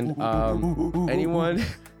 and anyone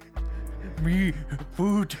Me,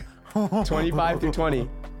 food. 25 through 20.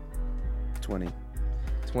 20.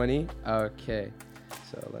 20. Okay.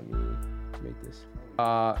 So let me make this.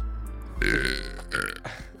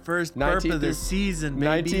 First 19 burp of the through- season, baby.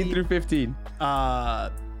 19 through 15. Uh,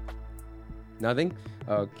 Nothing?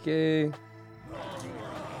 Okay.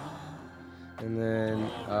 And then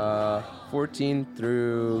 14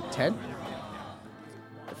 through 10?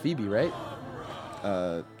 Phoebe, right?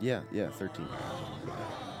 Yeah, 13.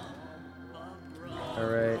 All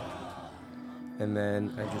right. And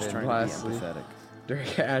then Just then trying lastly, to be empathetic.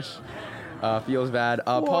 Durgash feels bad.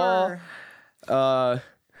 Paul,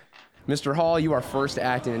 Mr. Hall, you are first to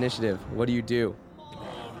act in initiative. What do?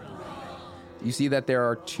 You see that there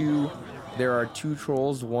are two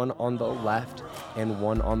trolls, one on the left and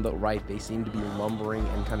one on the right. They seem to be lumbering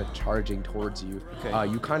and kind of charging towards you.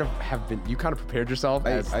 Okay. You kind of prepared yourself.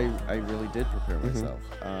 I really did prepare myself.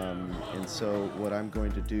 And so what I'm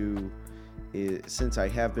going to do is, since I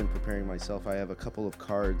have been preparing myself, I have a couple of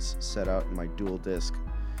cards set out in my dual disc,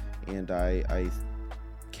 and I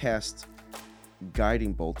cast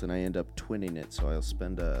Guiding Bolt, and I end up twinning it, so I'll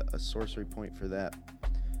spend a sorcery point for that.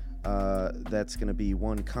 That's going to be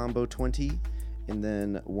 1 combo 20, and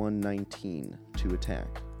then 1 19 to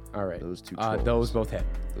attack. All right. Those two trolls. Those both hit.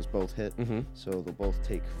 Those both hit. So they'll both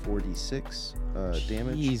take 4d6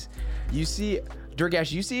 damage. Jeez. You see,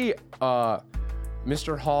 Durgash,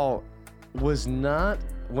 Mr. Hall was not,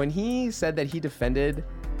 when he said that he defended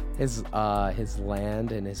his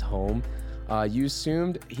land and his home, You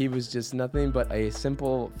assumed he was just nothing but a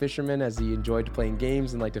simple fisherman as he enjoyed playing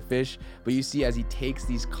games and liked to fish. But you see, as he takes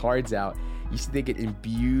these cards out, you see they get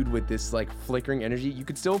imbued with this like flickering energy. You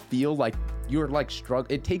could still feel like you're like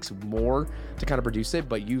struggling. It takes more to kind of produce it,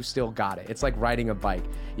 but you still got it. It's like riding a bike.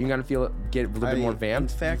 You kind of feel it get a little bit more In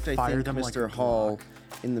vamped. fact, I fire think them like Mr. a Hall,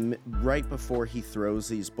 block. right before he throws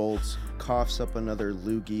these bolts, coughs up another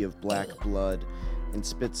loogie of black blood and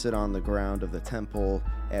spits it on the ground of the temple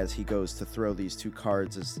as he goes to throw these 2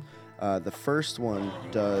 cards. The first one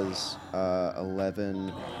does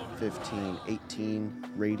 11, 15,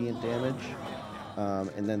 18 radiant damage,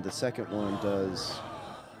 and then the second one does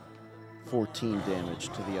 14 damage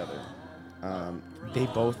to the other. They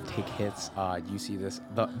both take hits. You see this.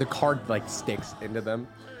 The card like sticks into them.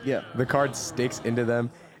 Yeah. The card sticks into them,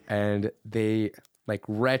 and they like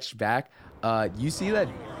retch back. You see that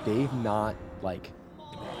they've not like.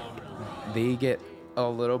 They get a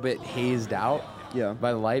little bit hazed out. Yeah.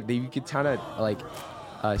 By the light. You could kind of like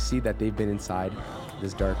see that they've been inside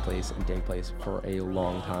this dark place and dank place for a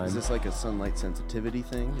long time. Is this like a sunlight sensitivity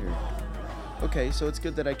thing? Or? Okay, so it's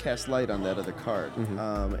good that I cast light on that other card.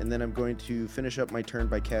 And then I'm going to finish up my turn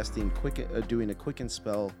by casting doing a quicken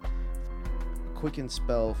spell. Quicken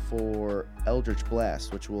spell for Eldritch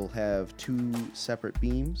Blast, which will have 2 separate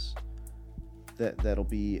beams. That'll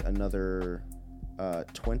be another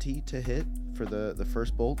 20 to hit for the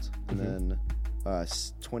first bolt, and then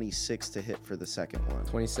 26 to hit for the second one.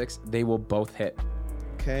 26. They will both hit.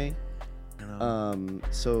 Okay.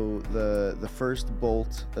 So the first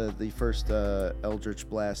bolt, the first Eldritch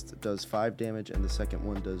Blast does 5 damage, and the second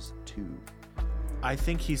one does 2. I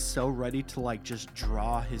think he's so ready to like just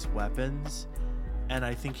draw his weapons, and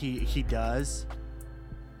I think he does,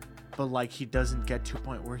 but like he doesn't get to a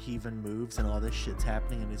point where he even moves and all this shit's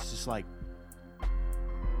happening, and it's just like,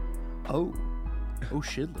 oh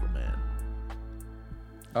shit, little man.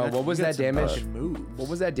 What was You got that some damage? fucking moves. What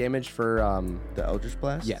was that damage for? The Eldritch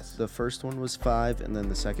Blast? Yes. The first one was 5, and then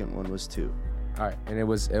the second one was 2. All right, and it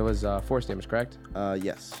was force damage, correct?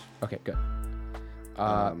 Yes. Okay, good.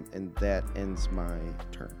 And that ends my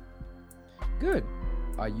turn. Good.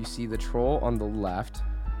 You see the troll on the left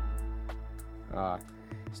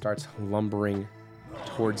starts lumbering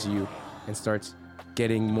towards you and starts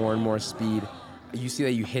getting more and more speed. You see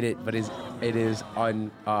that you hit it, but it is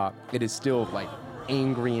still like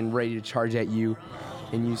angry and ready to charge at you.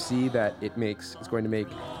 And you see that it's going to make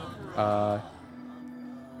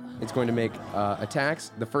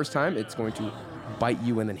attacks. The first time it's going to bite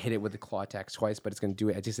you and then hit it with the claw attacks twice, but it's going to do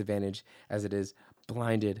it at disadvantage as it is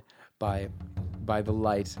blinded by the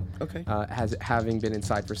light. Okay. Having been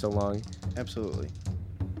inside for so long. Absolutely.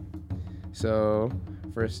 So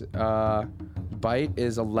first bite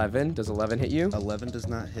is 11. Does 11 hit you? 11 does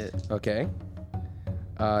not hit. Okay.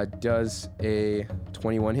 Does a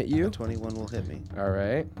 21 hit you? 21 will hit me. All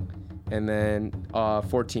right. And then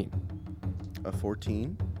 14. A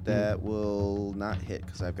 14 that will not hit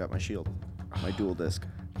because I've got my shield, my dual disc.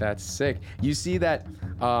 That's sick. You see that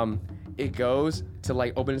it goes to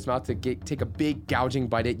like open its mouth to take a big gouging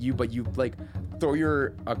bite at you, but you like throw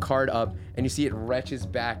your card up and you see it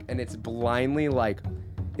retches back and it's blindly like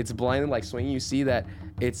swinging. You see that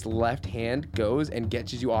its left hand goes and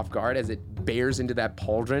catches you off guard as it bears into that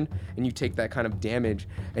pauldron, and you take that kind of damage.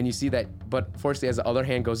 And you see that, but fortunately, as the other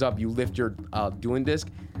hand goes up, you lift your dueling disc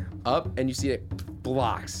up, and you see it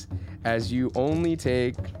blocks as you only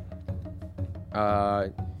take.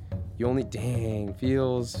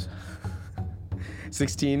 Feels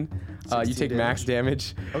 16. You take max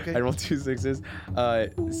damage. Okay. I rolled 2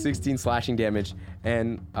 6s. 16 slashing damage,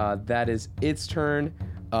 and that is its turn.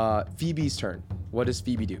 Phoebe's turn. What does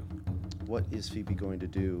Phoebe do? What is Phoebe going to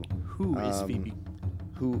do? Who is Phoebe?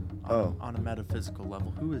 Who? On a metaphysical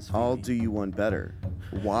level, who is Phoebe? I'll do you one better.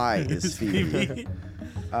 Why is Phoebe?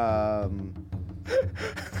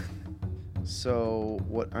 So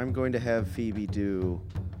what I'm going to have Phoebe do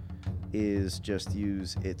is just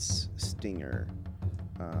use its stinger.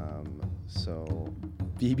 So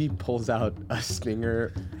Phoebe pulls out a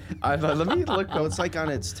stinger. Let me look. no, it's like on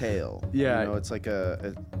its tail. Yeah. You know, it's like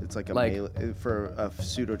a Like- melee, for a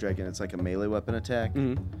pseudo dragon. It's like a melee weapon attack.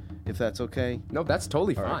 If that's okay. No, that's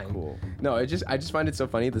totally All right, fine. cool. No, I just find it so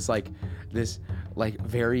funny. This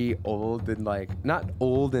very old and like not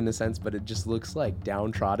old in a sense, but it just looks like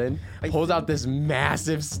downtrodden. Pulls out this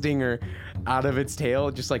massive stinger out of its tail,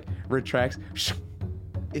 just like retracts.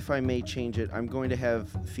 If I may change it, I'm going to have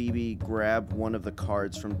Phoebe grab one of the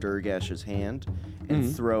cards from Durgash's hand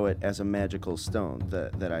and throw it as a magical stone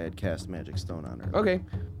that I had cast magic stone on her. Okay.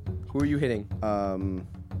 Who are you hitting?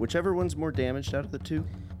 Whichever one's more damaged out of the two.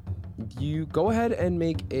 You go ahead and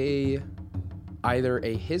make a either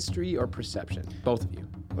a history or perception. Both of you.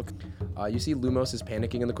 Okay. You see Lumos is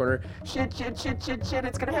panicking in the corner. Shit,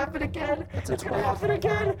 it's gonna happen again. It's gonna happen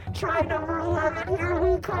again. Try number 11, here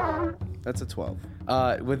we come. That's a 12.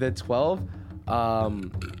 With a 12,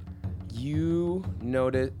 you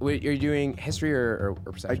notice. Wait, you're doing history or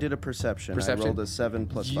perception? I did a perception. Perception. I rolled a 7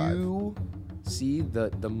 plus 5. You see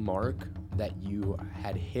the mark that you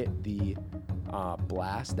had hit the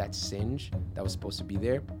blast, that singe that was supposed to be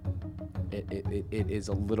there. It is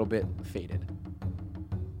a little bit faded.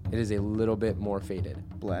 It is a little bit more faded.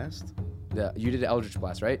 Blast? You did an Eldritch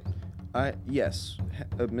Blast, right? Yes.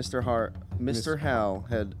 Mr. Hal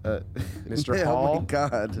had. Mr. Oh Hall? my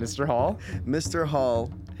God. Mr. Hall? Mr.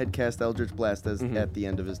 Hall had cast Eldritch Blast at the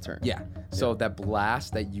end of his turn. Yeah. So that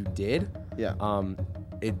blast that you did, Yeah.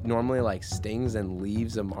 it normally like stings and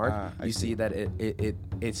leaves a mark. I You see that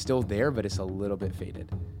it's still there, but it's a little bit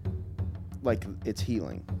faded. Like it's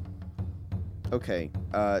healing. Okay.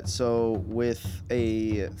 So with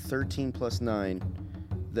a 13 plus 9,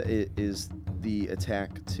 it is the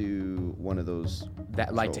attack to one of those.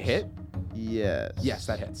 That like to trolls. hit? Yes. Yes,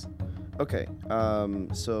 that hits. Okay.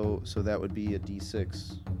 So that would be a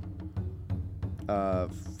D6.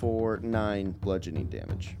 For 9 bludgeoning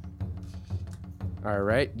damage. All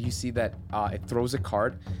right. You see that it throws a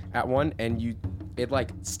card at one, and it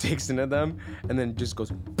like sticks into them, and then just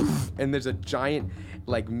goes poof, and there's a giant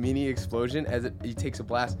like mini explosion as he takes a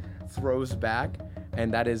blast, throws back,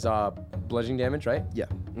 and that is bludgeoning damage, right? Yeah.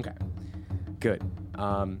 Okay. Good.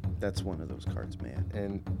 That's one of those cards, man.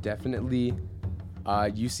 And definitely,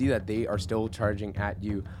 you see that they are still charging at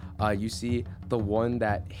you. You see the one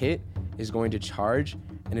that hit is going to charge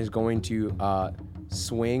and is going to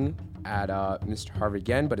swing at Mr. Harvey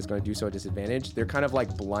again, but it's going to do so at disadvantage. They're kind of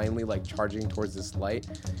like blindly like charging towards this light.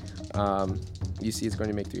 You see it's going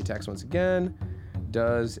to make 3 attacks once again.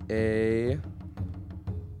 Does a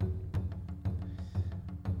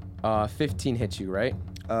 15 hit you, right?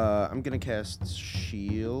 I'm gonna cast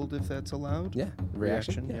Shield if that's allowed. Yeah.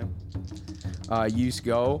 Reaction. Yeah. You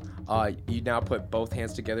go. You now put both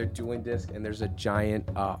hands together, dueling disc, and there's a giant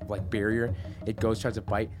like barrier. It goes, tries to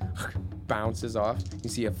bite, bounces off. You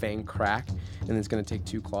see a fang crack, and then it's gonna take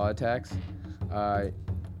 2 claw attacks.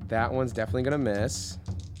 That one's definitely gonna miss,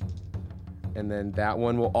 and then that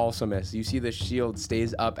one will also miss. You see the shield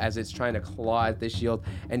stays up as it's trying to claw at the shield.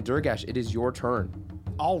 And Durgash, it is your turn.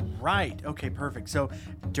 All right. Okay, perfect. So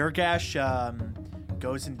Durgash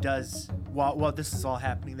goes and does, while this is all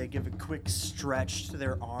happening, they give a quick stretch to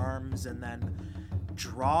their arms and then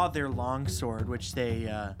draw their longsword, which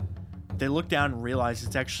they look down and realize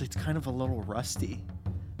it's kind of a little rusty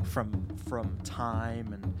from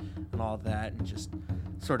time and all that, and just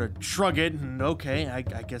sort of shrug it and okay, I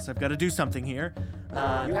guess I've got to do something here.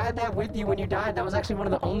 You had that with you when you died. That was actually one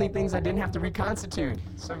of the only things I didn't have to reconstitute.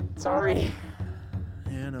 So, sorry.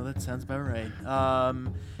 Yeah, no, that sounds about right.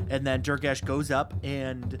 And then Durgash goes up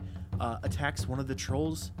and attacks one of the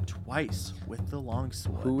trolls twice with the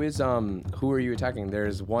longsword. Who are you attacking?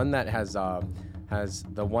 There's one that has the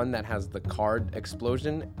card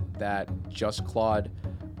explosion that just clawed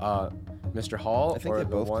Mr. Hall. I think they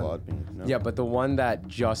both clawed me. No? Yeah, but the one that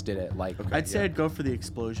just did it, like I'd say I'd go for the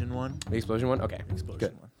explosion one. the explosion one. Okay, Explosion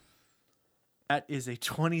good. one. That is a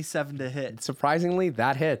 27 to hit. Surprisingly,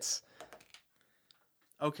 that hits.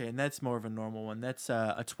 Okay, and that's more of a normal one. That's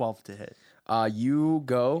a 12 to hit. You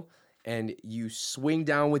go and you swing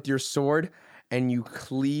down with your sword and you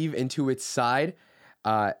cleave into its side.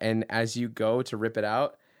 And as you go to rip it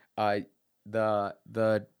out, the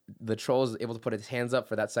troll is able to put its hands up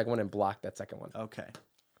for that second one and block that second one. Okay.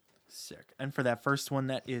 Sick. And for that first one,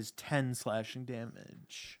 that is 10 slashing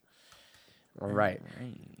damage. All right.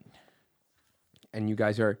 And you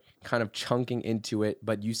guys are kind of chunking into it,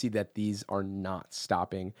 but you see that these are not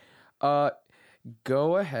stopping.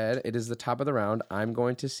 Go ahead. It is the top of the round. I'm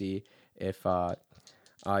going to see if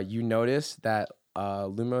you notice that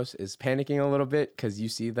Lumos is panicking a little bit because you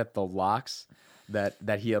see that the locks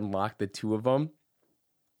that he unlocked, the 2 of them,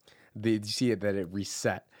 you see that it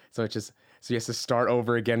reset. So he has to start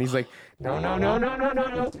over again. He's like, No.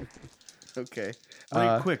 Okay.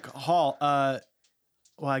 Wait, quick. Hall,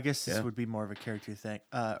 well, I guess this would be more of a character thing,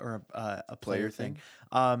 or a player thing.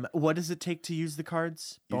 What does it take to use the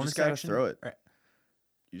cards? You Bonus just gotta action? throw it. Right.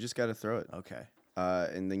 You just gotta throw it. Okay.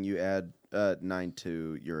 And then you add 9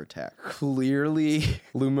 to your attack. clearly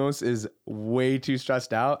Lumos is way too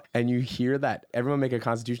stressed out, and you hear that everyone make a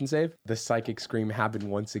Constitution save. The psychic scream happened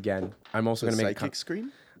once again. I'm also going to make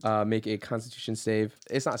a Constitution save.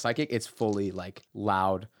 It's not psychic; it's fully like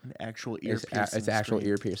loud. An actual ear It's actual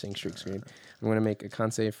ear piercing shriek scream. I'm going to make a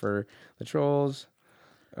con save for the trolls.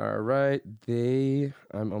 All right,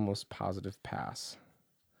 I'm almost positive pass.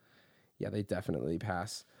 Yeah, they definitely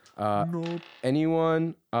pass. Nope.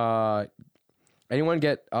 Anyone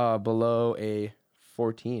get below a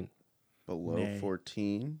 14? Below Nay.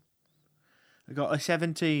 14. I got a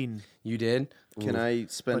 17. You did? Can Ooh. I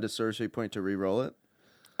spend a sorcery point to re-roll it?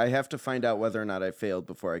 I have to find out whether or not I failed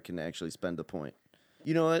before I can actually spend the point.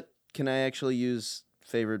 You know what? Can I actually use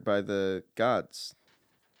favored by the gods?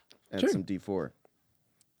 And Sure. some D4.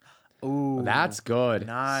 Ooh. That's good.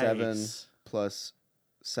 Nice.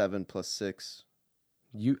 7 plus 6.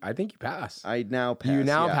 I think you pass. I now pass. You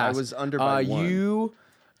now yeah, pass. I was under by 1.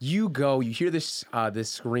 You go. You hear this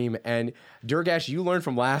scream, and Durgash, you learned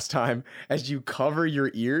from last time as you cover your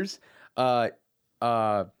ears. Mr.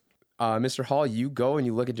 Hall, you go and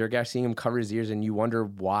you look at Durgash, seeing him cover his ears, and you wonder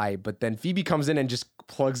why. But then Phoebe comes in and just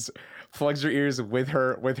plugs her ears with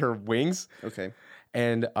her wings. Okay.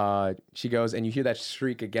 And she goes, and you hear that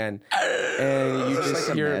shriek again, and you Is this just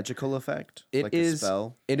like hear a magical effect? It like is. a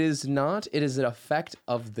spell? It is not. It is an effect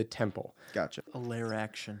of the temple. Gotcha. A lair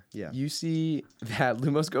action. Yeah. You see that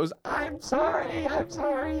Lumos goes, I'm sorry.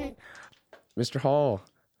 Mr. Hall,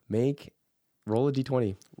 roll a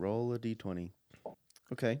d20. Roll a d20.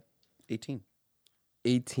 Okay. 18.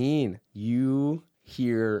 18. You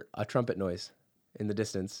hear a trumpet noise in the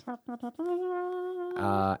distance.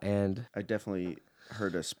 And I definitely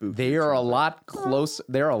heard a spook. they are a lot close.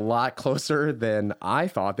 They're a lot closer than I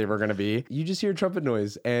thought they were going to be. You just hear a trumpet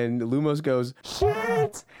noise, and Lumos goes,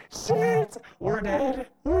 Shit. We're dead.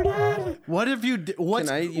 What have you? What's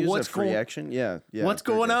Can I use what's a free going? action? Yeah. What's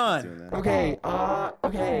going Durgash is on? doing that.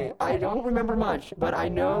 Okay. I don't remember much, but I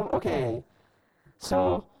know. Okay.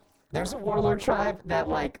 So there's a warlord tribe that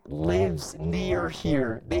like lives near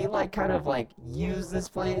here. They like kind of like use this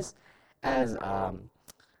place as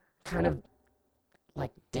kind of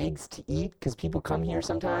like digs to eat because people come here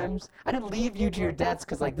sometimes. I didn't leave you to your deaths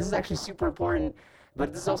because like this is actually super important,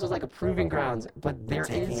 but this is also like a proving grounds. But there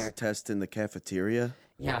Taking is our test in the cafeteria.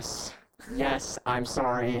 yes, I'm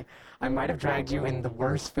sorry. I might have dragged you in the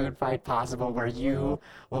worst food fight possible where you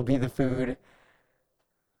will be the food.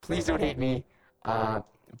 Please don't hate me.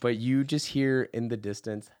 but you just hear in the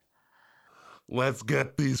distance, Let's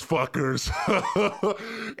get these fuckers.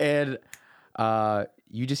 and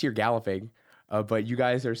you just hear galloping. But you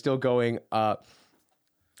guys are still going.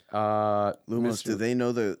 Lumos, do they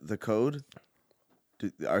know the code?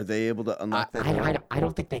 Are they able to unlock that? I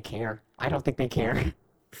don't think they care.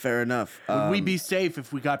 Fair enough. Would we be safe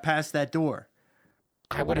if we got past that door?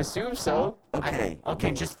 I would assume so. Okay.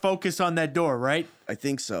 Okay, Just focus on that door, right? I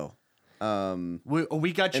think so.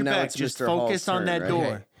 We got your And now back. it's Just Mr. Hall's focus on turn, that right? door.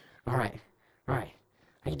 Okay. all right.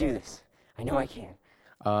 I can do this. I know I can.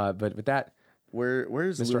 But with that,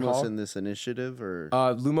 Where's Mr. Lumos Hall? in this initiative? Or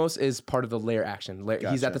Lumos is part of the lair action. He's at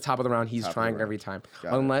Gotcha. the top of the round. He's Top of the trying round. every time.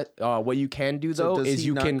 Got it. Unless what you can do so though does is he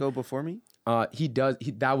you not can go before me? he does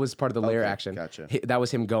that was part of the lair Okay, action. gotcha. That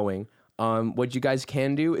was him going. What you guys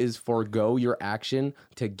can do is forego your action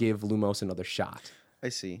to give Lumos another shot. I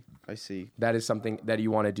see. That is something that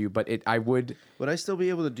you want to do, but I would Would I still be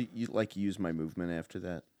able to use my movement after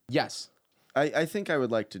that? yes. I think I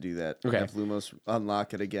would like to do that. Okay. Have Lumos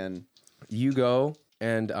unlock it again. You go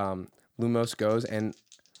and Lumos goes and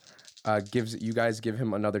give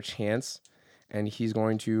him another chance, and he's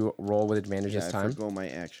going to roll with advantage Yeah, this I time. forgo my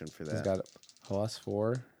action for that. He's got a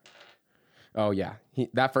 +4. Oh yeah,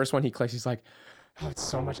 that first one he clicks. He's like, Oh, it's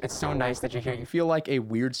so nice that you're here. you feel like a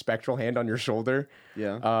weird spectral hand on your shoulder.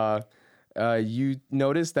 Yeah. You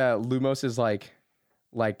notice that Lumos is like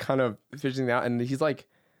kind of fidgeting out, and he's like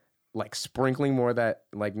sprinkling more of that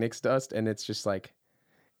like Nyx dust, and it's just like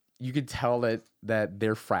you could tell that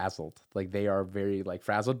they're frazzled. Like they are very like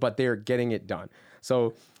frazzled, but they're getting it done.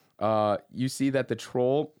 So you see that the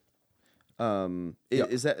troll.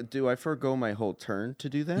 Is that? Do I forgo my whole turn to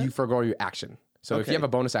do that? You forgo your action. So if you Okay. have a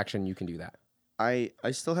bonus action, you can do that. I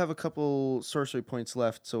still have a couple sorcery points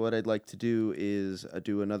left, so what I'd like to do is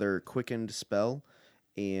do another quickened spell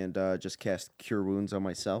and just cast Cure Wounds on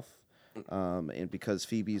myself. And because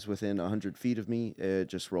Phoebe's within 100 feet of me,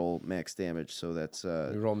 just roll max damage. So that's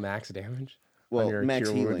You roll max damage. well, on your max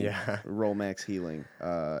cure wound, healing. yeah. Roll max healing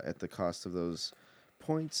at the cost of those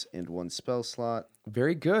points and 1 spell slot.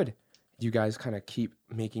 Very good. You guys kind of keep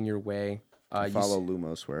making your way. You Follow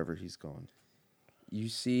Lumos wherever he's gone. you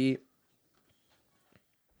see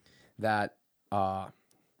that the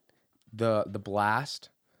blast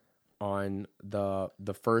on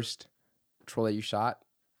the first troll that you shot,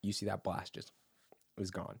 you see that blast just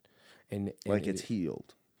is gone, and Like it's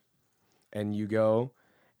healed. and you go,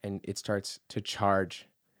 and it starts to charge,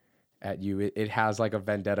 at you. It has like a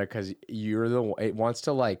vendetta because it wants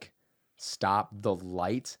to like stop the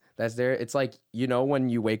light that's there. It's like, when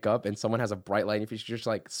you wake up and someone has a bright light in your face, you're just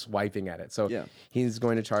like swiping at it. So Yeah. he's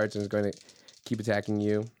going to charge and is going to keep attacking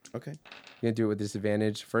you. Okay. You're going to do it with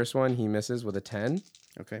disadvantage. First one, he misses with a 10.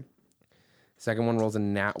 Okay. Second one rolls a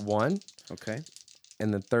nat 1. Okay.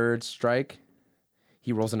 And the third strike,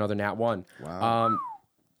 he rolls another nat 1. Wow.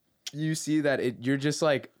 You see that you're just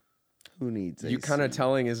like, Who needs you AC? kind of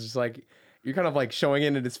telling is just like, you're kind of like showing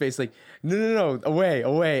in his face like, no,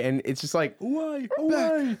 away. And it's just like, away.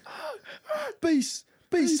 Beast,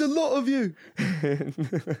 a lot of you.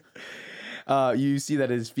 You see that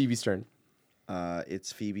it is Phoebe's turn.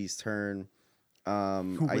 It's Phoebe's turn.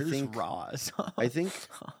 Where's Roz? I think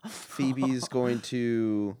Phoebe's going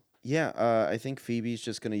to. Yeah, I think Phoebe's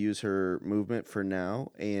just going to use her movement for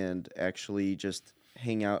now and actually just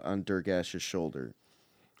hang out on Durgash's shoulder.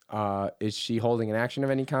 Is she holding an action of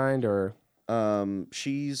any kind, or?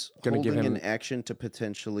 She's Gonna give holding him- an action to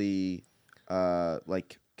potentially,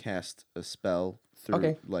 like cast a spell through,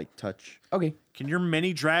 Okay. like touch. Okay. Can your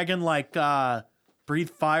mini dragon like breathe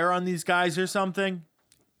fire on these guys or something?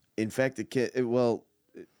 In fact,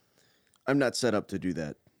 I'm not set up to do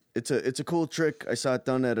that. It's a cool trick. I saw it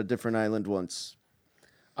done at a different island once.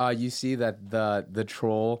 You see that the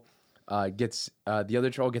troll gets the other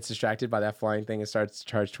troll gets distracted by that flying thing and starts to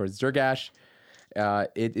charge towards Durgash.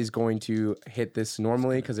 It is going to hit this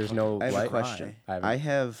normally because there's no I have light. a question. I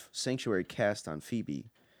have Sanctuary cast on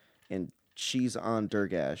Phoebe, and she's on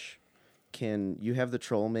Durgash. Can you have the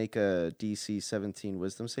troll make a DC 17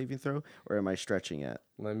 Wisdom saving throw, or am I stretching it?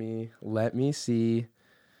 Let me see.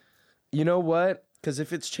 You know what? Because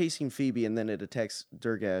if it's chasing Phoebe and then it attacks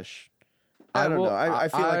Durgash, I don't know. I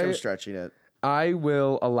feel like I'm stretching it. I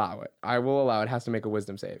will allow it. It has to make a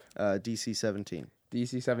wisdom save. DC 17.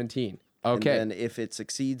 DC 17. Okay. And then if it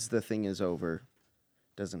succeeds, the thing is over.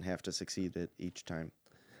 Doesn't have to succeed it each time.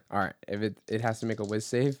 All right. If it has to make a whiz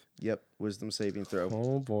save. Yep. Wisdom saving throw.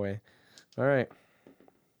 Oh boy. All right.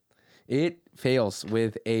 It fails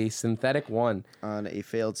with a synthetic 1. On a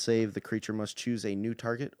failed save, the creature must choose a new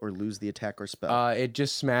target or lose the attack or spell. It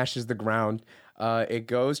just smashes the ground. It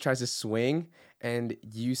tries to swing, and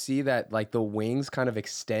you see that like the wings kind of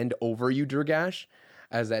extend over you, Durgash,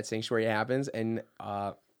 as that sanctuary happens, and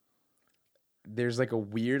there's like a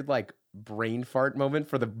weird like brain fart moment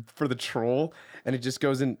for the troll, and it just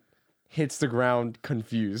goes and hits the ground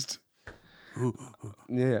confused.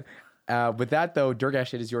 Yeah. With that though,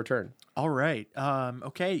 Durgash, it is your turn. All right.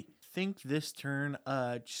 Okay. Think this turn.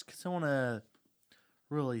 Just because I want to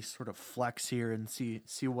really sort of flex here and see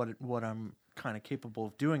what I'm kind of capable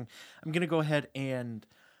of doing. I'm gonna go ahead and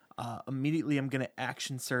immediately I'm gonna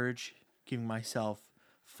action surge, giving myself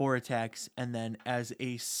 4 attacks, and then as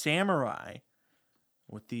a samurai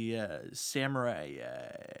with the samurai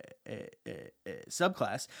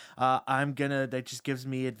subclass, that just gives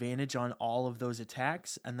me advantage on all of those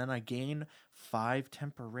attacks, and then I gain 5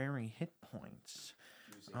 temporary hit points.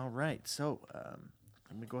 All right, so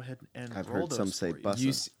I'm gonna go ahead and I've roll heard those some say for you.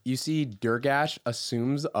 bust. You see Durgash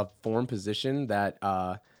assumes a form position that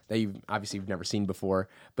you've obviously never seen before,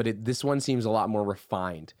 but this one seems a lot more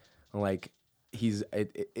refined. Like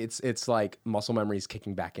it's like muscle memory is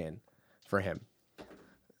kicking back in for him.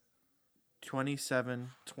 27,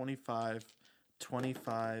 25,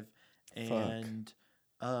 25, and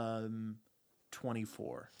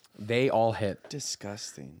 24. They all hit.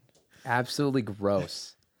 Disgusting. Absolutely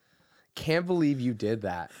gross. Can't believe you did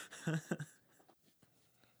that.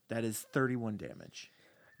 That is 31 damage.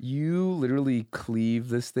 You literally cleave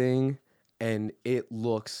this thing, and it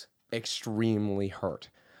looks extremely hurt.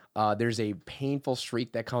 There's a painful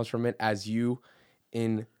shriek that comes from it as you,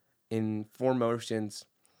 in 4 motions,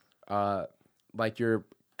 like you're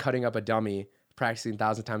cutting up a dummy, practicing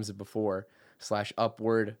 1,000 times before, slash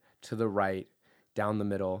upward to the right, down the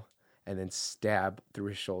middle, and then stab through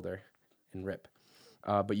his shoulder and rip.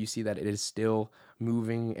 But you see that it is still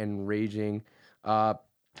moving and raging.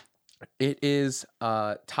 It is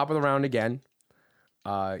top of the round again.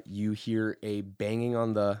 You hear a banging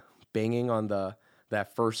on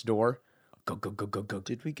that first door. Go, go, go, go, go.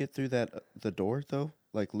 Did we get through the door though?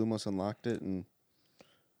 Like Lumos unlocked it and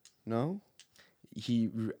no? He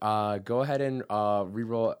go ahead and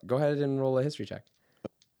reroll. Go ahead and roll a history check.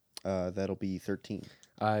 That'll be 13.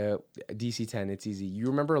 DC 10. It's easy. You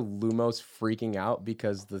remember Lumos freaking out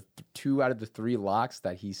because the 2 out of the 3 locks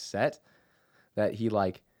that he set,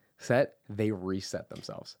 they reset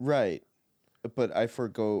themselves. Right. But I had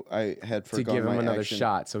forgone To give him my another action.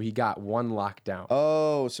 shot, so he got 1 lock down.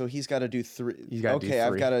 Oh, so he's got to do 3. He's gotta do okay,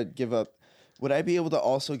 I've 3. got to give up. Would I be able to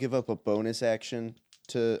also give up a bonus action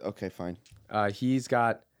to. Okay, fine. He's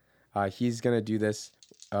gonna do this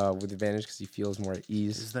with advantage because he feels more at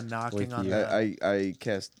ease. Is the knocking with on you. the I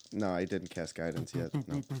cast. No, I didn't cast guidance yet.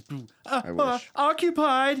 No. I wish.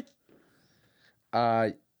 occupied?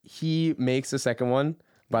 He makes the second one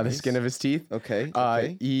by the Nice. skin of his teeth. Okay.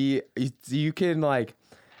 Okay. You can like,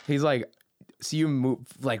 he's like, see you move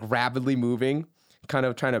like rapidly moving, kind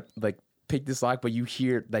of trying to like pick this lock, but you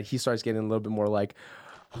hear that he starts getting a little bit more like,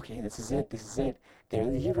 Okay, this is it. They're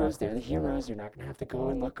the heroes. You're not gonna have to go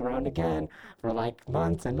and look around again for like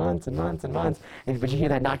months and months and months and months. But you hear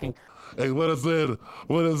that knocking. Hey, what is it?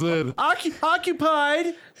 What is it?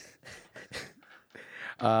 Occupied.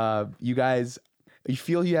 you guys, you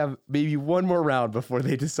feel you have maybe one more round before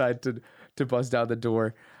they decide to bust out the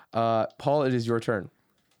door. Paul, it is your turn.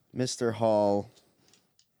 Mr. Hall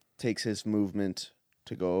takes his movement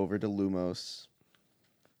to go over to Lumos,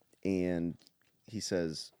 and he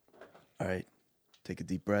says, "All right, take a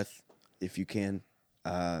deep breath if you can.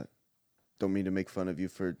 Don't mean to make fun of you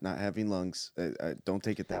for not having lungs. Don't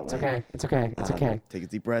take it that way. It's okay. Take a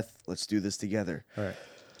deep breath. Let's do this together." All right.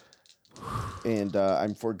 And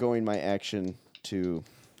I'm foregoing my action to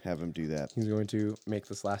have him do that. He's going to make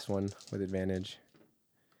this last one with advantage.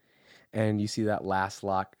 And you see that last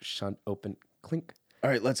lock shunt open, clink. All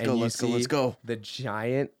right, let's And go. you Let's go. Let's see go. The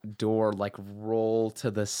giant door like roll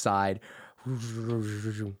to the side.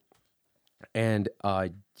 And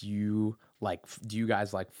do you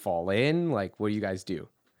guys like fall in? Like, what do you guys do?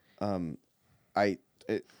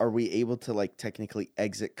 Are we able to like technically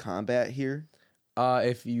exit combat here?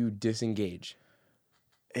 If you disengage.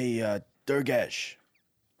 Hey, Durgesh,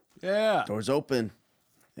 Yeah. doors open.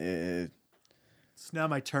 It's now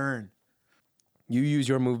my turn. You use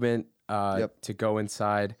your movement Yep. to go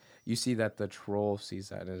inside. You see that the troll sees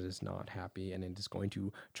that it is not happy and it is going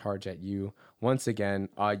to charge at you. Once again,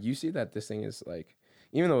 you see that this thing is like,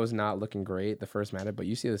 even though it's not looking great the first matchup, but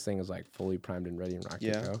you see this thing is like fully primed and ready and rocked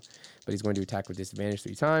to go. But he's going to attack with disadvantage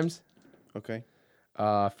 3 times. Okay.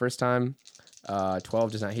 First time,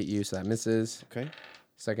 12 does not hit you, so that misses. Okay.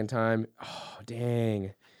 Second time, oh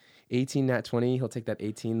dang, 18 nat 20. He'll take that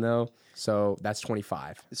 18 though, so that's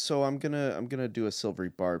 25. So I'm gonna do a silvery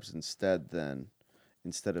barbs instead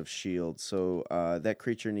of shield. So that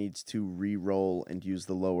creature needs to re-roll and use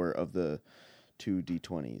the lower of the 2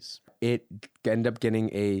 d20s. It end up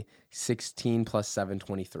getting a 16 plus 7,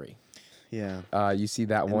 23. Yeah. You see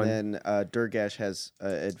that And one. then Durgash has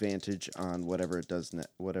advantage on whatever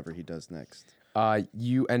he does next.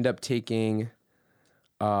 You end up taking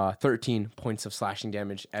 13 points of slashing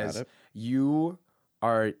damage as it. you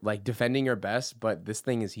are like defending your best, but this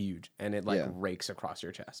thing is huge and it like Yeah. rakes across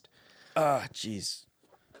your chest. Ah, jeez.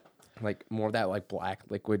 Like more of that like black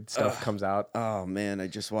liquid stuff comes out. Oh man, I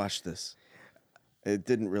just watched this. It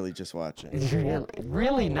didn't really just watch it.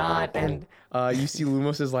 Really not. And You see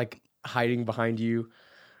Lumos is like hiding behind you.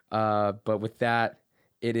 But with that,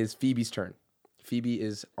 it is Phoebe's turn. Phoebe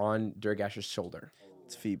is on Durgash's shoulder.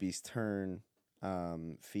 It's Phoebe's turn.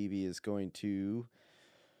 Phoebe is going to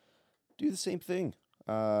do the same thing.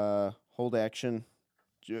 Hold action.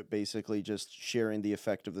 Basically just sharing the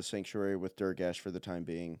effect of the sanctuary with Durgash for the time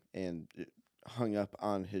being, and hung up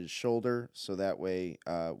on his shoulder, so that way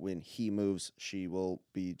when he moves, she will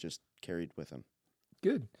be just carried with him.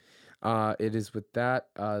 Good. It is with that.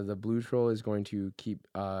 The blue troll is going to keep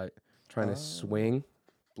trying to swing.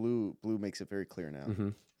 Blue makes it very clear now. Mm-hmm.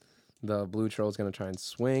 The blue troll is going to try and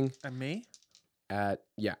swing And me? at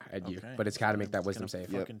you, Okay. but it's got to make that It's wisdom gonna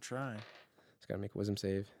save. Fucking try. It's got to make a wisdom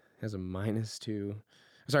save. It has a -2.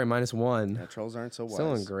 Sorry, -1. Yeah, trolls aren't so wise.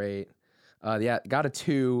 Still doing great. Yeah, got a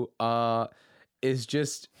 2. Is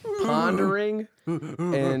just pondering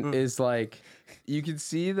and is like, you can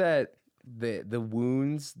see that the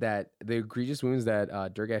wounds that the egregious wounds that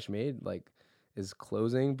Durgash made like is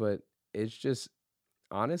closing, but it's just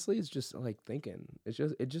honestly it's just like thinking. It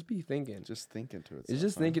just be thinking. Just thinking to itself. It's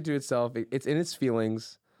just huh? thinking to itself. It's in its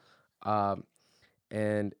feelings,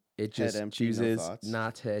 and it just empty, no chooses thoughts.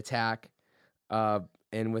 not to attack.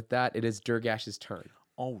 And with that, it is Durgash's turn.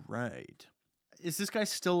 All right. Is this guy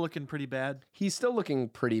still looking pretty bad? He's still looking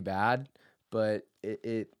pretty bad, but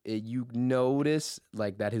it you notice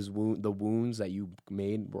like that his the wounds that you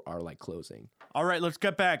made are like closing. All right, let's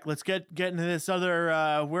get back. Let's get into this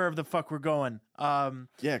other wherever the fuck we're going.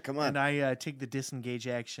 Yeah, come on. And I take the disengage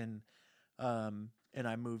action, and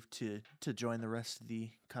I move to join the rest of the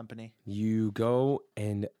company. You go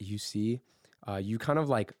and you see, you kind of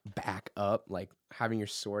like back up, like having your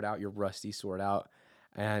sword out, your rusty sword out,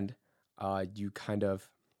 and you kind of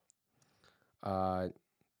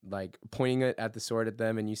like pointing it at the sword at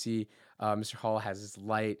them, and you see Mr. Hall has his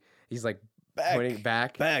light. He's like pointing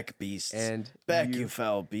back. Back, beasts. And back, you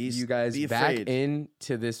foul beast. You guys Be back afraid.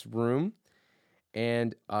 into this room,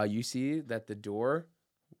 and you see that the door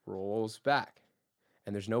rolls back,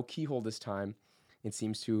 and there's no keyhole this time. It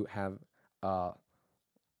seems to have, for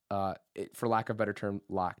lack of a better term,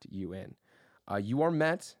 locked you in. You are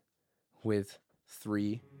met with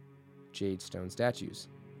 3 jade stone statues,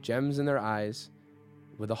 gems in their eyes,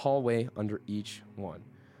 with a hallway under each one.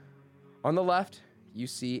 On the left, you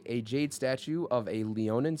see a jade statue of a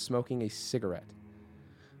Leonin smoking a cigarette.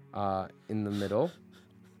 In the middle,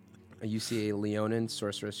 you see a Leonin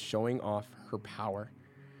sorceress showing off her power.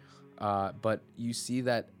 But you see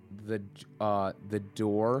that the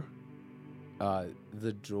door,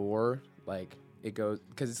 like it goes,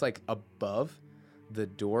 because it's like above the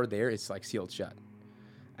door there, it's like sealed shut.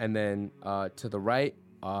 And then to the right,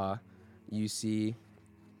 you see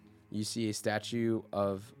a statue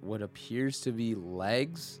of what appears to be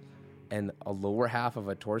legs and a lower half of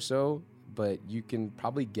a torso, but you can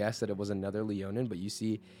probably guess that it was another Leonin, but you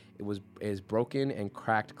see it is broken and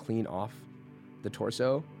cracked clean off the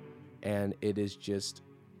torso, and it is just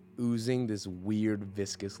oozing this weird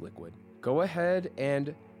viscous liquid. Go ahead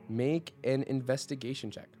and make an investigation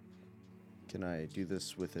check. Can I do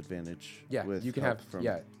this with advantage? Yeah, with you can help have,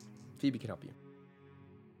 yeah, Phoebe can help you.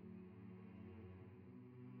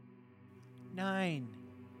 9.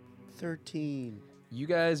 13. You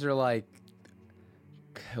guys are like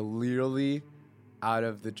clearly out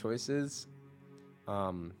of the choices.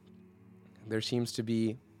 There seems to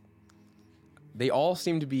be. They all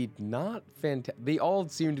seem to be not fantastic,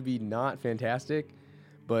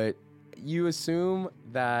 but you assume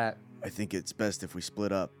that. I think it's best if we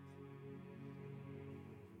split up.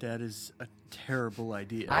 That is a terrible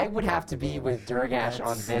idea. I would have to be with Durgash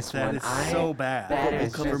on this one. That is so bad. That We'll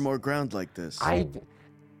is cover just, more ground like this.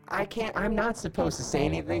 I can't. I'm not supposed to say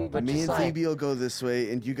anything, but Me just and like Phoebe will go this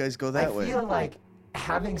way, and you guys go that I way. feel like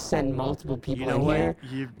having sent multiple people You know in what? here.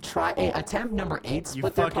 You- Attempt number 8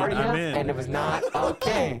 split their fucking- party I'm up, in. and it was not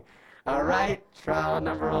okay. All right, trial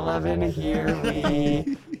number 11. Here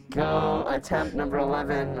we go. Attempt number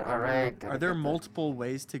 11. All right. Are there multiple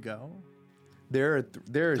ways to go? There are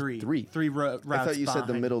 3. Three routes. I thought you said the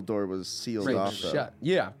behind. middle door was sealed Right, off. though. shut.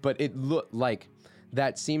 Yeah, but it looked like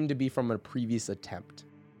that seemed to be from a previous attempt.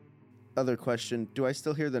 Other question: do I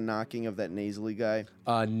still hear the knocking of that nasally guy?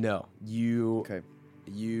 No, you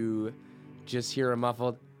just hear a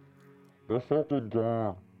muffled. This fucking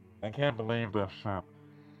down. I can't believe this shit.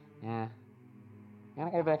 Yeah.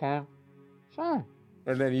 Wanna go back home? Sure.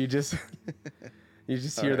 And then you just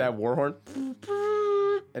hear that war horn,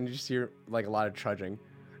 and you just hear like a lot of trudging.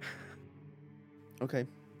 Okay.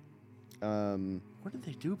 What did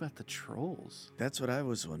they do about the trolls? That's what I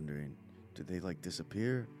was wondering. Did they like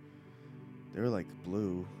disappear? They were like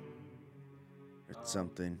blue or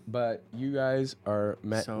something. But you guys are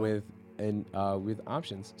met So- with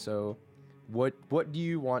options. So, what do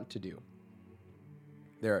you want to do?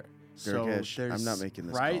 There. So Durgash, I'm there's not making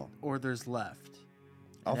this right call. or there's left.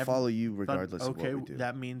 I'll And follow you But, regardless okay, of what we do.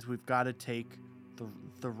 that means we've got to take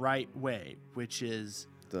the right way, which is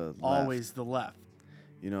The left. always the left.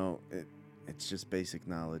 You know, it's just basic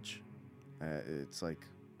knowledge. It's like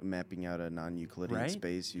mapping out a non-Euclidean Right?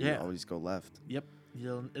 space. You Yeah. always go left. Yep,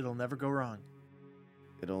 it'll never go wrong.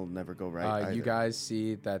 It'll never go right. You either. guys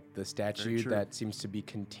see that the statue true. that seems to be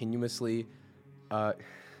continuously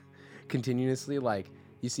like,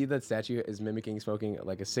 you see that statue is mimicking smoking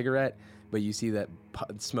like a cigarette, but you see that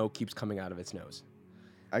smoke keeps coming out of its nose.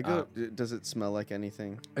 I go. Does it smell like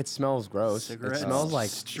anything? It smells gross. Cigarettes? It smells like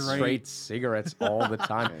Straight. straight cigarettes all the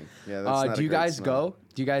time. Okay. Yeah, that's not Do a you great guys smell. go?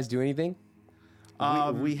 Do you guys do anything?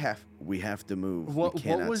 We have to move. What we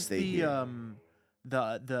cannot was stay the here.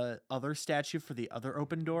 the other statue for the other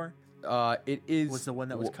open door? It is. Was the one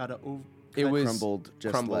that was cut over? It was crumbled,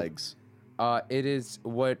 just crumbled. legs. It is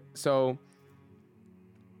what so.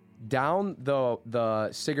 Down the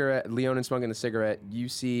cigarette, Leonin smoking the cigarette, you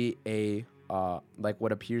see a like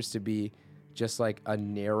what appears to be just like a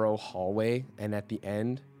narrow hallway, and at the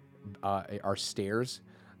end are stairs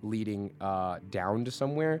leading down to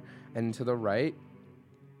somewhere, and to the right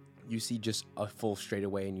you see just a full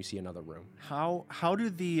straightaway, and you see another room. How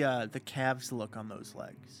do the calves look on those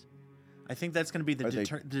legs? I think that's going to be the Are they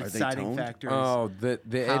deciding toned? factor. is Oh,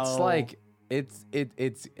 it's how- like it's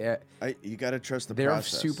You gotta trust the they're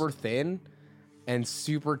process. super thin and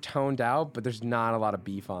super toned out, but there's not a lot of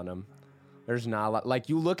beef on them. There's not a lot. Like,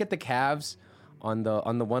 you look at the calves on the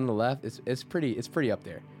one on the left, it's pretty up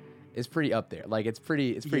there. It's pretty up there. Like, it's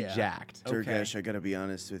pretty Yeah. jacked. Okay. Durgash, I gotta be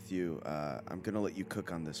honest with you. I'm gonna let you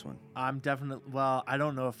cook on this one. I'm definitely. Well, I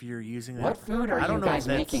don't know if you're using that. What food are I don't you know guys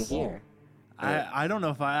if making that's- here? I don't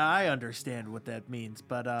know if I understand what that means,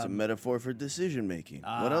 but It's a metaphor for decision making.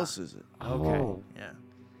 What else is it? okay, Oh. yeah.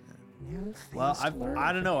 New Well, things to learn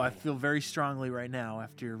I don't know. I today. feel very strongly right now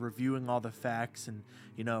after reviewing all the facts, and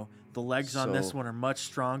the legs on this So- one are much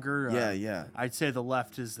stronger. Yeah. I'd say the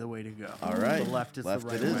left is the way to go. All right. The left is Left the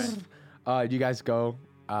right it is. way. Do you guys go?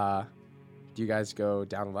 Do you guys go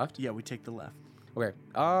down the left? Yeah, we take the left. Okay.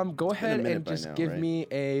 Go ahead minute and by just now, give right? me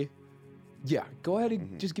a. Yeah. Go ahead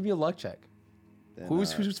and just give me a luck check. Then,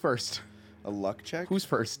 Who's first? a luck check? Who's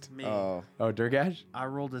first? Me. Oh, Oh, Durgash. I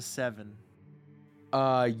rolled a 7.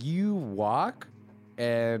 You walk,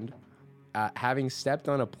 and having stepped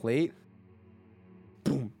on a plate,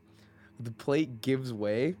 boom, the plate gives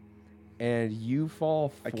way, and you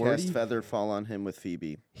fall I 40. cast Feather Fall on him with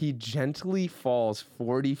Phoebe. He gently falls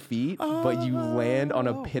 40 feet, but you land on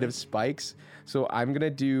a pit of spikes. So I'm gonna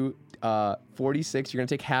do 46. You're gonna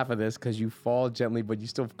take half of this because you fall gently, but you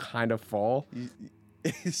still kind of fall.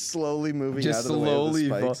 He's slowly moving Just out of the slowly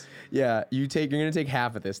way of the fall. spikes. Yeah, you're gonna take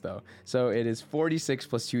half of this though. So it is 46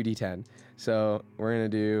 plus 2d10. So we're gonna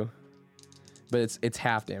do, but it's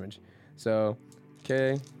half damage. So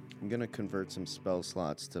okay, I'm gonna convert some spell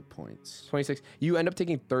slots to points. 26. You end up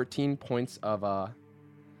taking 13 points of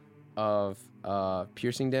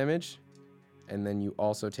piercing damage, and then you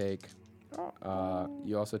also take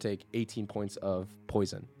 18 points of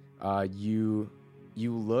poison. You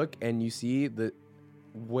look and you see that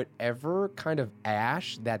whatever kind of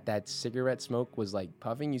ash that cigarette smoke was like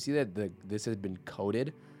puffing, you see that this has been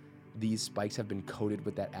coated. These spikes have been coated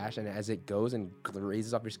with that ash, and as it goes and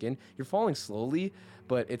raises off your skin, you're falling slowly,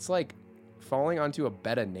 but it's like falling onto a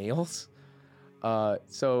bed of nails.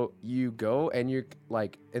 So you go and you're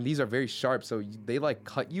like, and these are very sharp, so they like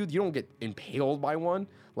cut you. You don't get impaled by one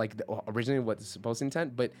like originally what the supposed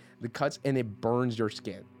intent, but the cuts and it burns your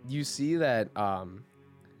skin. You see that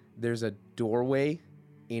there's a doorway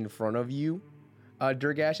in front of you,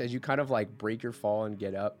 Durgash, as you kind of like break your fall and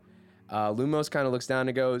get up. Lumos kind of looks down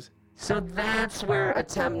and goes, So that's where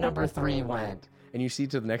attempt number 3 went. and you see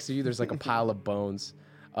to the next to you, there's like a pile of bones.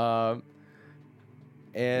 It's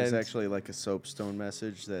And actually like a soapstone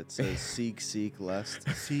message that says seek, lest.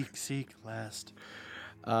 Seek, last.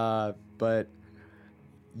 but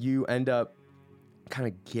you end up kind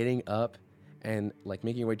of getting up and like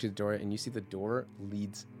making your way to the door, and you see the door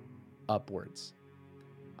leads upwards.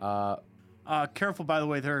 Careful, by the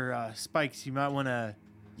way, there are spikes. You might want to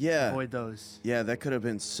Yeah. avoid those. Yeah, that could have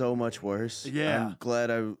been so much worse. Yeah. I'm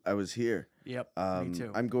glad I was here. Yep, me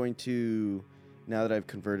too. I'm going to, now that I've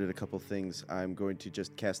converted a couple things, I'm going to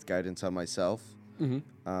just cast guidance on myself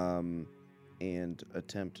and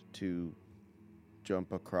attempt to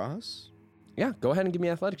jump across. Yeah, go ahead and give me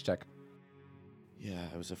an athletics check. Yeah,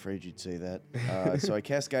 I was afraid you'd say that. So I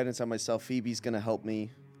cast guidance on myself. Phoebe's going to help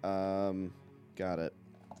me. Got it.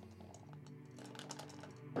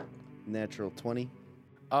 Natural 20.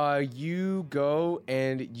 You go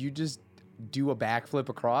and you just do a backflip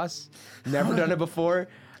across. Never done it before.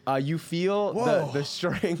 You feel Whoa. the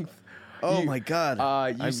strength. Oh You- my god.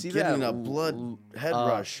 you I'm see getting that a blood head uh,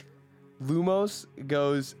 rush. Lumos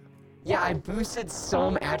goes, Yeah, I boosted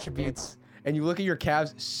some attributes. and you look at your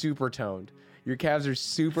calves, super toned. Your calves are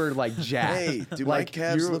super like jacked. Hey, do my like,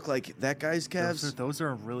 calves you're- look like that guy's calves? Those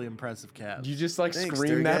are really impressive calves. You just like Thanks,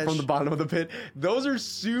 scream that from Durgash. the bottom of the pit. Those are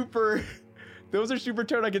super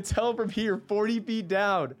toned. I can tell from here, 40 feet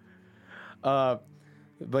down.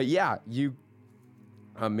 But yeah, you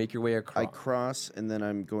make your way across. I cross, and then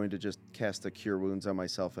I'm going to just cast a Cure Wounds on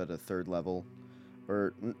myself at a 3rd level.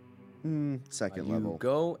 Or 2nd You level.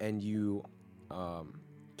 go and you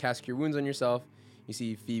cast Cure Wounds on yourself. You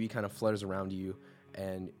see Phoebe kind of flutters around you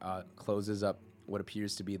and closes up what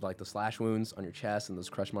appears to be like the slash wounds on your chest and those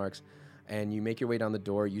crush marks. And you make your way down the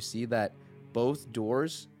door. You see that both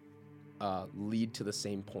doors lead to the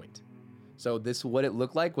same point. So what it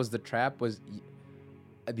looked like was the trap was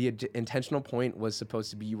the intentional point was supposed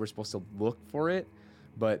to be you were supposed to look for it,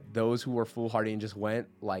 but those who were foolhardy and just went,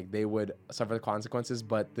 like, they would suffer the consequences,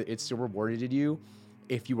 but it still rewarded you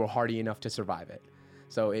if you were hardy enough to survive it.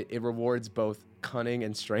 So it rewards both cunning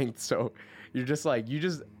and strength. So you're just like,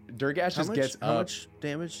 Durgash just gets How up. much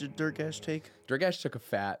damage did Durgash take? Durgash took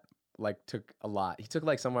took a lot. He took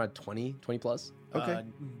like somewhere 20 plus. Okay.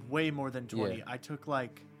 Way more than 20. Yeah. I took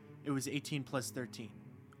it was 18 plus 13.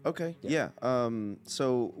 Okay, yeah.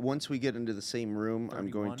 So once we get into the same room, I'm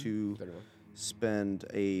going 31. to 31. spend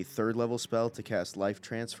a 3rd level spell to cast Life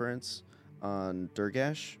Transference on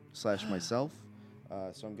Durgash / myself.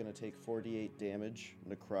 So I'm going to take 48 damage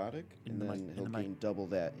necrotic, and Into my- then he'll into my- gain double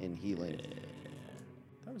that in healing.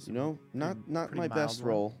 That was You know, not pretty my best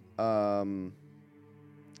mild roll.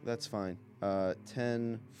 That's fine.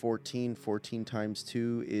 10, 14. 14 times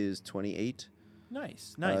 2 is 28.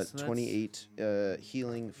 Nice. That's- 28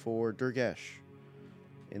 healing for Durgesh.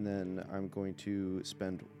 And then I'm going to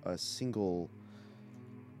spend a single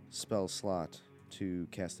spell slot to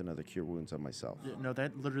cast another Cure Wounds on myself. No,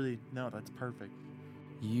 that's perfect.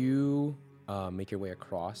 You make your way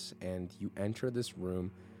across and you enter this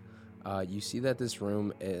room. You see that this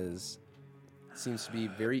room seems to be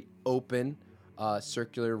very open,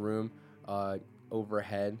 circular room.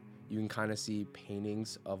 Overhead, you can kind of see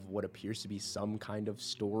paintings of what appears to be some kind of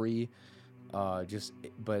story.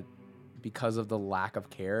 But because of the lack of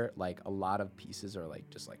care, like a lot of pieces are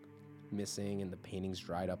just missing and the paintings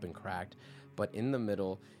dried up and cracked. But in the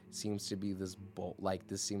middle seems to be this bowl,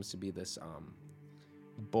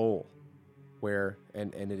 bowl where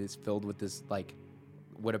and it is filled with this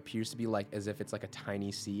what appears to be as if it's a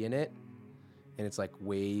tiny sea in it, and it's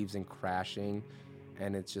waves and crashing,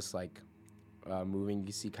 and it's just moving.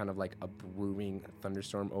 You see kind of a brewing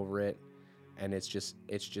thunderstorm over it, and it's just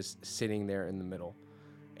sitting there in the middle.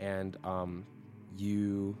 And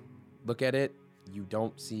you look at it, you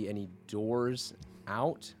don't see any doors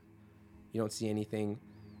out, you don't see anything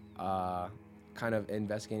kind of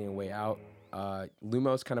investigating a way out.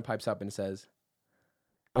 Lumos kind of pipes up and says,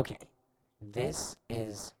 Okay, this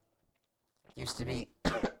used to be.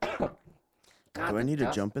 Do I need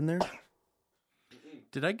to jump in there?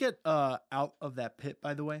 Did I get out of that pit,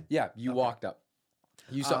 by the way? yeah, you walked up.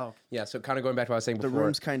 You saw, Oh. yeah. So kind of going back to what I was saying The before.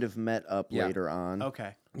 rooms kind of met up Yeah. later on.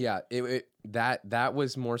 Okay. Yeah, that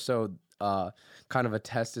was more so kind of a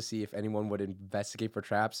test to see if anyone would investigate for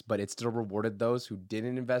traps, but it still rewarded those who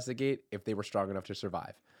didn't investigate if they were strong enough to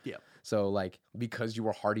survive. Yeah. So because you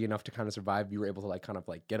were hardy enough to kind of survive, you were able to kind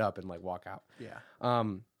of get up and walk out. Yeah.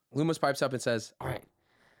 Lumos pipes up and says, All right,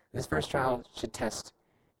 this first trial should test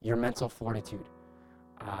your mental fortitude.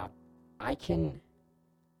 I can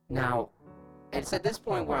now. It's at this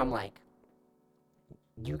point where I'm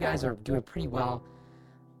you guys are doing pretty well,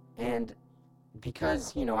 and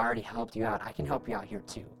because I already helped you out, I can help you out here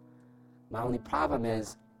too. My only problem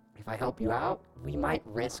is, if I help you out, we might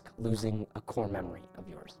risk losing a core memory of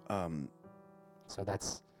yours. So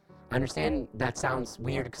I understand that sounds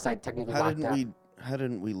weird because I technically How locked out.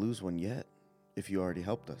 didn't we lose one yet? If you already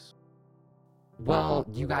helped us. Well,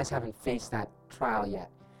 you guys haven't faced that trial yet.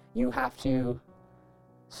 You have to.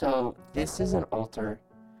 So this is an altar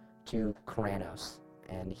to Kranos,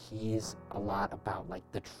 and he's a lot about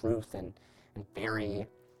the truth and very,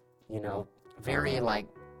 very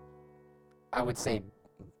I would say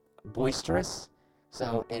boisterous.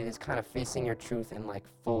 So it is kind of facing your truth in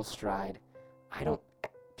full stride.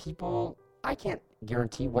 I can't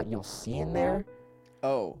guarantee what you'll see in there.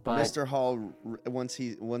 Oh, But- Mr. Hall. Once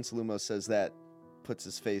Lumos says that, puts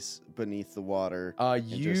his face beneath the water.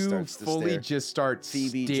 you starts to fully stare. just start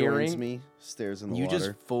Phoebe staring. joins me, stares in the You water.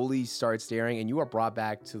 just fully start staring, and you are brought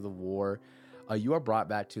back to the war. You are brought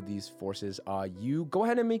back to these forces. You go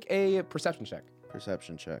ahead and make a perception check.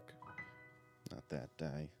 Perception check. Not that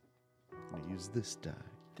die. I'm gonna use this die.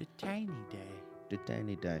 The tiny day. The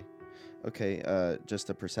tiny die. Okay, just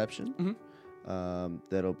a perception.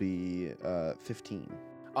 That'll be 15.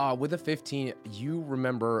 With a 15, you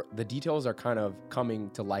remember the details are kind of coming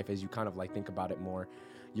to life as you kind of think about it more.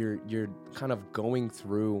 You're kind of going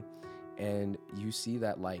through, and you see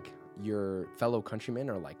that your fellow countrymen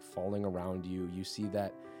are falling around you. You see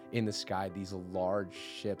that in the sky, these large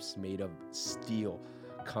ships made of steel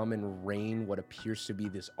come and rain what appears to be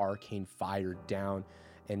this arcane fire down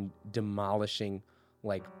and demolishing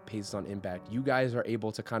based on impact. You guys are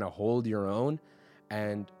able to kind of hold your own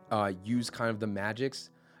and use kind of the magics.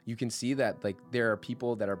 You can see that there are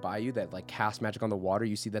people that are by you that cast magic on the water.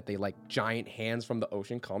 You see that they giant hands from the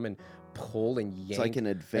ocean come and pull and yank. It's like an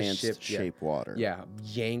advanced ship, shape water. Yeah,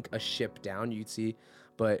 yank a ship down. You'd see,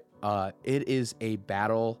 but it is a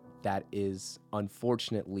battle that is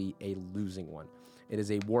unfortunately a losing one. It is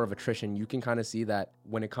a war of attrition. You can kind of see that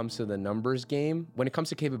when it comes to the numbers game, when it comes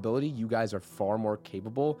to capability, you guys are far more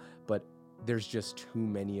capable, but there's just too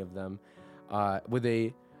many of them. With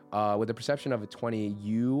a perception of a 20,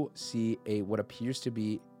 you see what appears to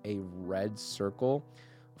be a red circle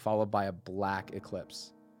followed by a black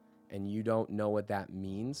eclipse, and you don't know what that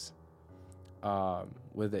means.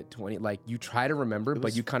 With it 20, you try to remember,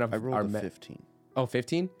 but you kind of I rolled are a met. 15. Oh,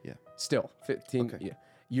 15? Yeah. Still 15. Okay.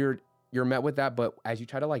 Yeah. You're met with that, but as you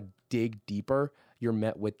try to dig deeper, you're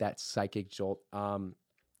met with that psychic jolt.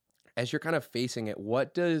 As you're kind of facing it,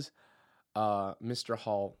 what does Mr.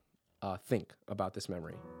 Hall think about this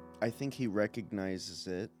memory? I think he recognizes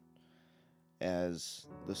it as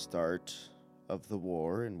the start of the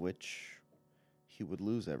war in which he would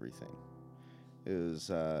lose everything. It was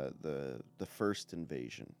the first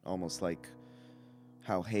invasion, almost like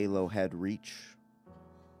how Halo had Reach.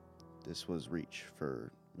 This was Reach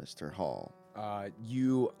for Mr. Hall.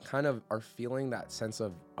 You kind of are feeling that sense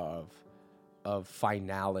of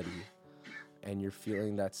finality, and you're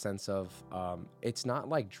feeling that sense of it's not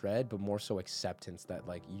like dread, but more so acceptance that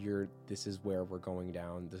like this is where we're going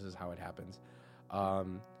down. This is how it happens. I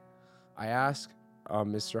ask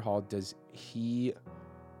Mr. Hall, does he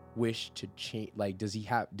wish to change? Like, does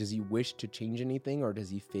he wish to change anything, or does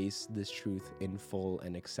he face this truth in full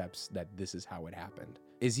and accepts that this is how it happened?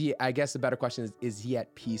 Is he? I guess the better question is he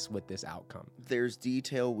at peace with this outcome? There's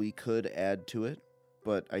detail we could add to it,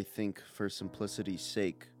 but I think for simplicity's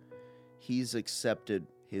sake, he's accepted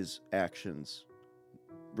his actions,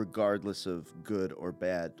 regardless of good or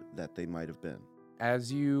bad that they might have been.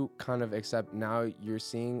 As you kind of accept, now you're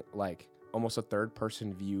seeing like almost a third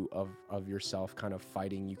person view of yourself kind of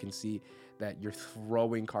fighting. You can see that you're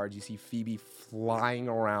throwing cards. You see Phoebe flying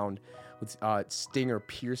around with Stinger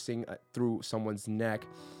piercing through someone's neck.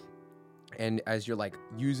 And as you're like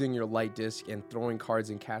using your light disc and throwing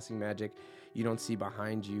cards and casting magic, you don't see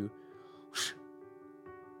behind you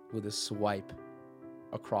with a swipe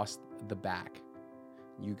across the back.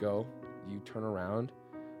 You turn around,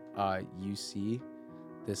 you see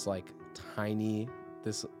this like tiny,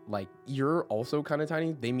 you're also kind of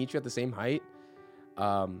tiny. They meet you at the same height,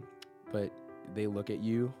 but they look at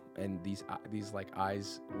you, and these like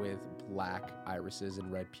eyes with black irises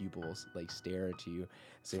and red pupils like stare at you,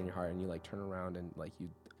 stay in your heart, and you like turn around and like you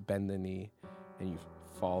bend the knee and you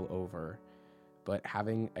fall over. But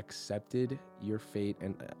having accepted your fate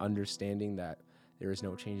and understanding that there is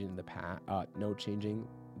no changing the past,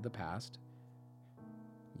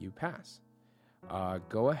 you pass.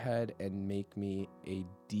 Go ahead and make me a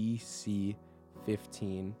DC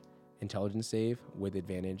 15 intelligence save with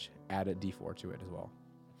advantage. Add a D4 to it as well.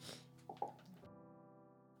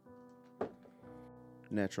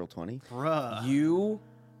 Natural 20. Bruh. You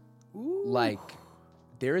like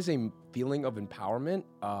there is a feeling of empowerment.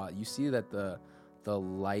 You see that the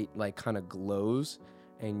light like kind of glows,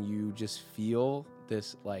 and you just feel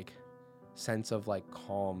this like sense of like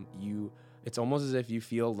calm. It's almost as if you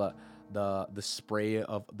feel the spray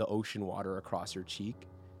of the ocean water across your cheek,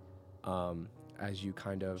 as you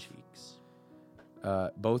kind of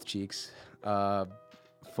both cheeks,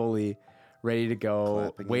 fully ready to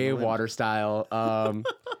go, Clapping in wave the wind. water style.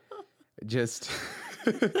 Just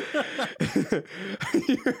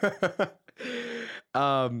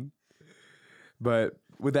but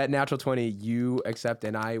with that natural 20, you accept,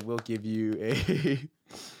 and I will give you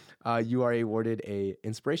you are awarded a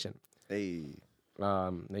inspiration. Hey.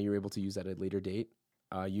 Now you're able to use that at a later date.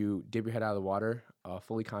 You dip your head out of the water,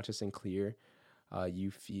 fully conscious and clear. You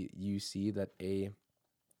see that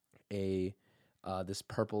this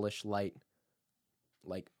purplish light,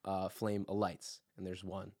 like flame, lights, and there's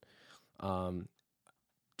one.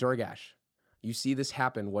 Durgash, you see this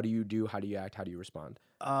happen. What do you do? How do you act? How do you respond?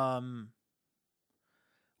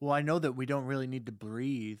 Well, I know that we don't really need to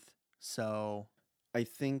breathe, so I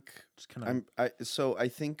think just kind of. I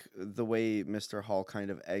think the way Mr. Hall kind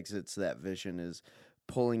of exits that vision is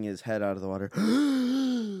pulling his head out of the water.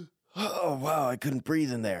 Oh wow, I couldn't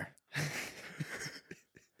breathe in there.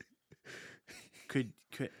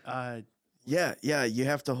 Yeah, you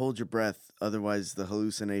have to hold your breath, otherwise the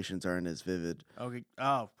hallucinations aren't as vivid. Okay.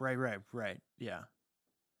 Oh, right. Yeah.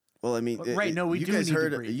 Well, I mean, But right, no, we you do guys need to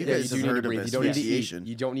heard, breathe. You Yeah, guys do have need to heard of breathe. You don't need to eat. asphyxiation.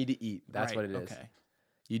 You don't need to eat. That's Right, what it is. Okay.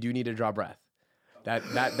 You do need to draw breath.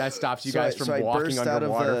 That stops you So guys I from walking burst out of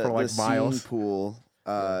underwater the, for like the miles. Scene pool,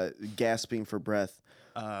 gasping for breath.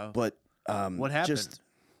 But What happened?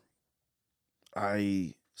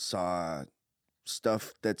 I saw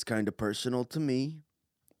stuff that's kind of personal to me,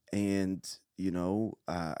 and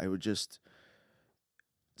I would just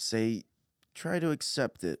say, try to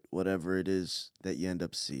accept it, whatever it is that you end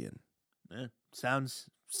up seeing. Sounds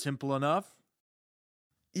simple enough.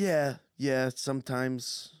 Yeah.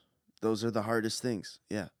 Sometimes those are the hardest things.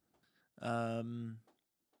 Yeah. But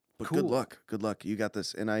Cool. Good luck. You got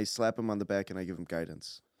this. And I slap him on the back and I give him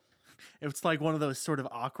guidance. It's like one of those sort of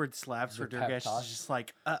awkward slaps where Is it pep Durgash talk? is just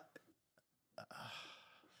like,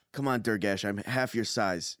 Come on, Durgash. I'm half your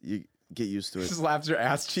size. You get used to it. Slaps your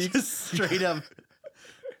ass cheeks. just straight up.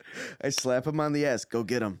 I slap him on the ass. Go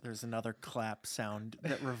get him. There's another clap sound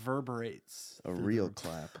that reverberates. A through real the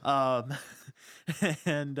clap.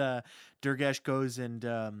 And Durgash goes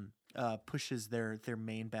and pushes their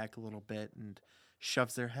mane back a little bit and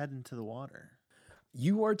shoves their head into the water.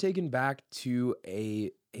 You are taken back to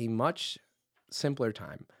a much simpler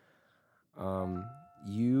time.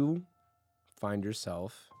 You find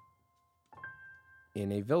yourself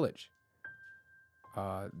in a village.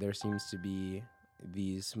 There seems to be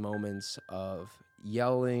these moments of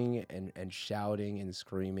yelling and shouting and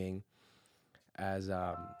screaming as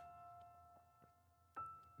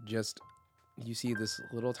just you see this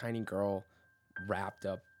little tiny girl wrapped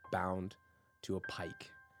up, bound to a pike.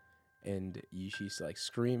 And she's like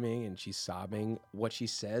screaming and she's sobbing. What she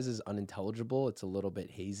says is unintelligible. It's a little bit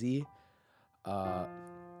hazy.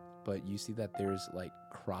 But you see that there's like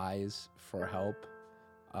cries for help.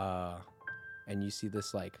 And you see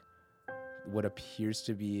this like what appears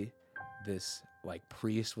to be this like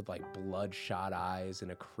priest with like bloodshot eyes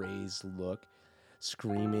and a crazed look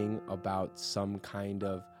screaming about some kind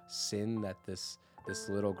of sin that this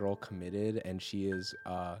little girl committed, and she is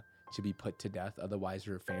to be put to death. Otherwise,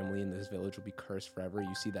 her family in this village will be cursed forever.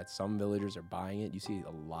 You see that some villagers are buying it. You see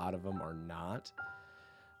a lot of them are not.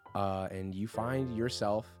 And you find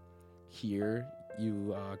yourself here.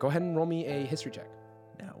 You go ahead and roll me a history check.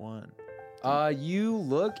 That one. You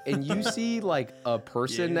look and you see like a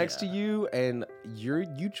person next to you, and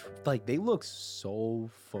like they look so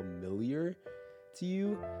familiar to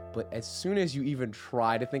you, but as soon as you even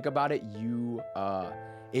try to think about it,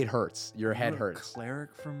 it hurts. Your head hurts.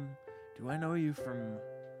 Cleric from? Do I know you from?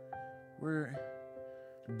 Where?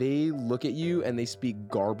 They look at you and they speak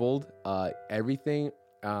garbled. Everything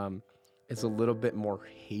is a little bit more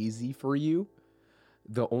hazy for you.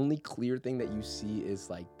 The only clear thing that you see is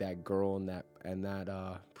like that girl and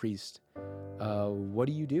that priest. What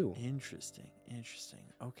do you do? Interesting.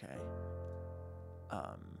 Okay.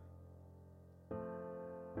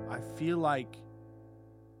 I feel like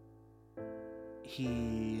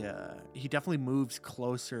he definitely moves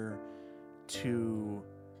closer to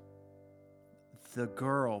the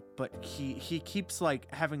girl, but he keeps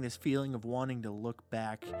like having this feeling of wanting to look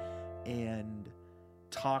back and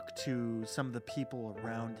talk to some of the people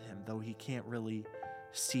around him, though he can't really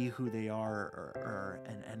see who they are,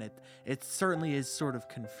 and it certainly is sort of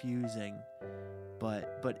confusing,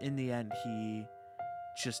 but in the end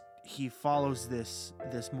he follows this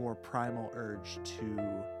more primal urge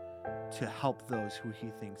to help those who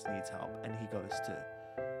he thinks needs help, and he goes to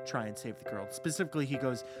try and save the girl. Specifically, he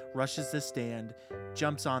rushes the stand,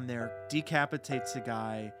 jumps on there, decapitates the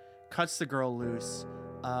guy, cuts the girl loose,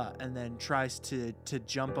 and then tries to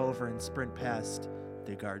jump over and sprint past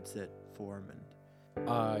the guards that form.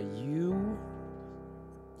 And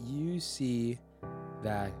you see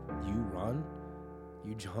that you run,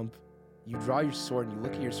 you jump, you draw your sword, and you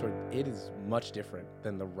look at your sword. It is much different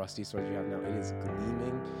than the rusty sword you have now. It is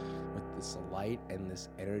gleaming with this light and this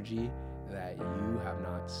energy that you have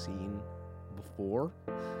not seen before.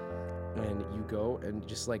 And you go and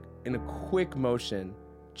just like in a quick motion,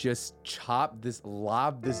 just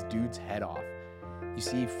lob this dude's head off. You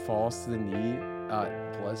see he falls to the knee,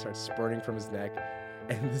 blood starts spurting from his neck,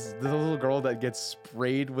 and the little girl that gets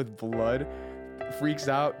sprayed with blood freaks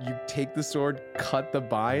out. You take the sword, cut the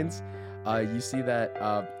binds. You see that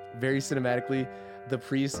very cinematically, the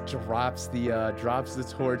priest drops the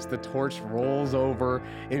torch. The torch rolls over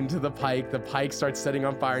into the pike starts setting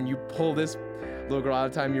on fire, and you pull this little girl out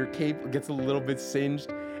of time. Your cape gets a little bit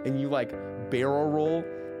singed, and you like barrel roll,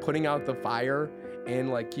 putting out the fire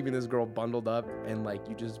and like keeping this girl bundled up, and like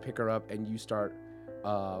you just pick her up and you start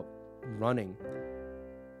running.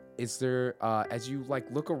 Is there as you like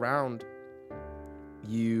look around,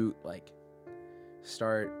 you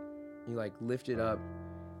lift it up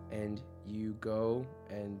and you go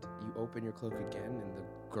and you open your cloak again, and the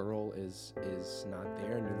girl is not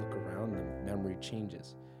there, and you look around, the memory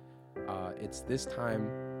changes. It's this time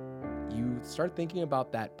you start thinking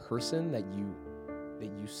about that person that you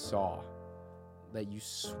saw, that you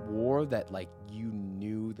swore that like you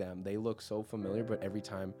knew them. They look so familiar, but every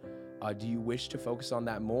time, do you wish to focus on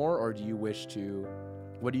that more, or do you wish to,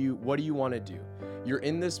 what do you want to do? You're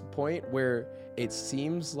in this point where it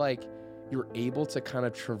seems like you're able to kind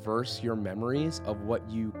of traverse your memories of what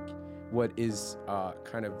is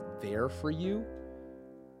kind of there for you,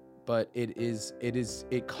 but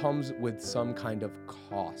it comes with some kind of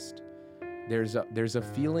cost. There's a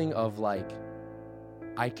feeling of like,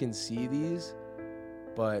 I can see these,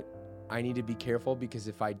 but I need to be careful, because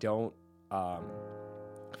if I don't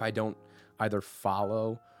either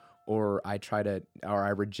follow or I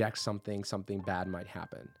reject something bad might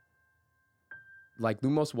happen. Like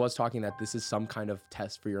Lumos was talking that this is some kind of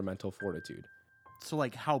test for your mental fortitude. So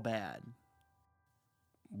like how bad?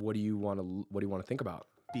 What do you want to think about?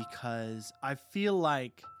 Because I feel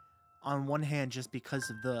like on one hand, just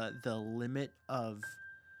because of the limit of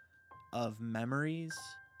memories,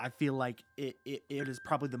 I feel like it is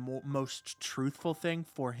probably the most truthful thing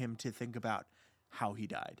for him to think about how he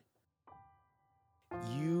died.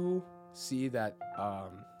 you see that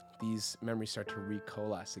these memories start to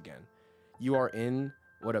recoalesce again. You are in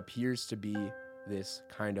what appears to be this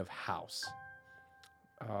kind of house.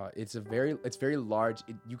 It's very large.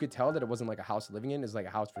 You could tell that it wasn't like a house living in. It's like a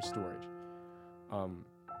house for storage.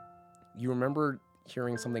 You remember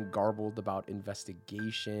hearing something garbled about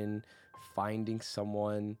investigation, finding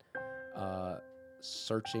someone,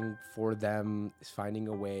 searching for them, finding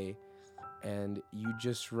a way, and you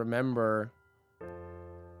just remember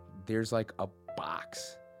there's like a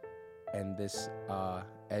box, and this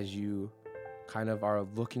as you kind of are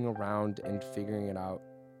looking around and figuring it out,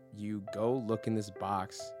 you go look in this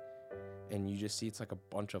box and you just see it's like a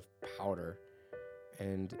bunch of powder,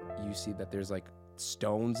 and you see that there's like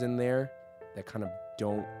stones in there that kind of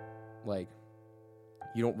don't like,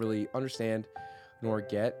 you don't really understand nor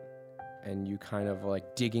get, and you kind of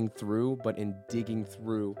like digging through, but in digging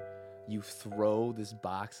through you throw this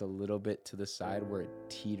box a little bit to the side where it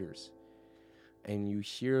teeters, and you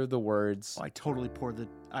hear the words. I totally pour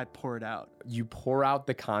it out. You pour out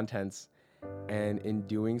the contents, and in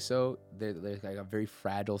doing so, there's like a very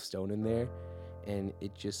fragile stone in there, and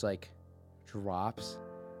it just like drops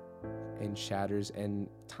and shatters, and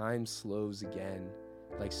time slows again,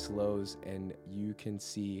 and you can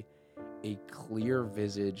see a clear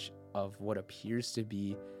visage of what appears to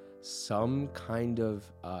be some kind of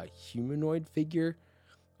humanoid figure.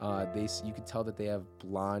 You can tell that they have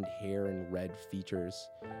blonde hair and red features,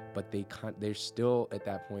 but they're still at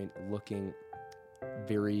that point looking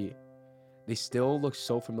they still look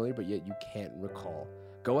so familiar, but yet you can't recall.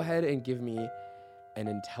 Go ahead and give me an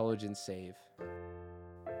intelligence save.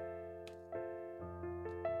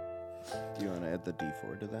 Do you want to add the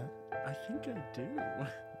D4 to that? I think I do.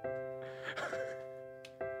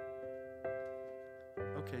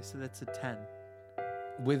 Okay, so that's a 10.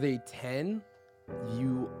 With a 10,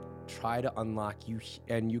 you try to unlock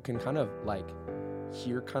and you can kind of like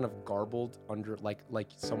hear kind of garbled under like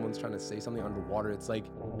someone's trying to say something underwater. It's like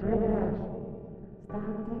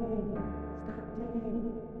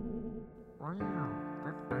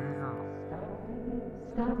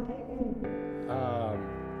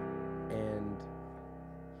and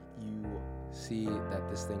you see that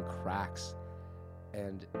this thing cracks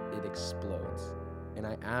and it explodes. And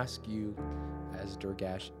I ask you, as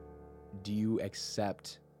Durgash, do you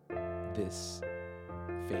accept this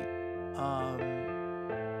fate?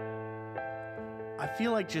 I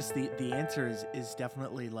feel like just the answer is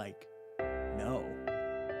definitely like no.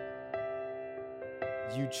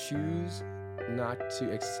 You choose not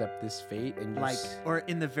to accept this fate, and you or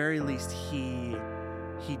in the very least, he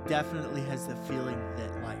definitely has the feeling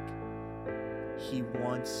that like he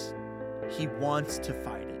wants to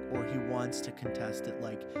fight it, or he wants to contest it.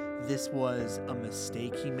 Like this was a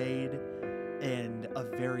mistake he made, and a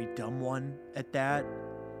very dumb one at that,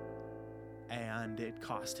 and it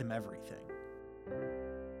cost him everything.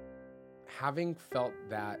 Having felt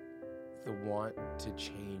that, the want to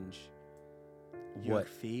change Your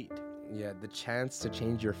fate. Yeah, the chance to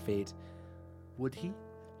change your fate. Would he?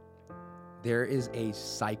 There is a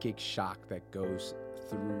psychic shock that goes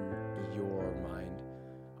through your mind.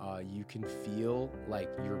 You can feel like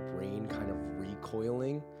your brain kind of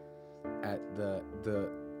recoiling at the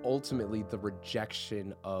ultimately the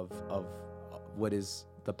rejection of what is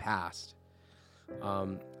the past.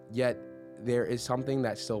 Yet there is something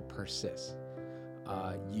that still persists.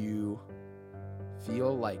 You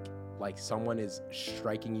feel like someone is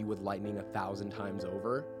striking you with lightning 1,000 times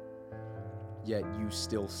over, yet you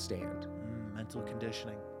still stand. Mental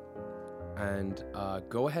conditioning. And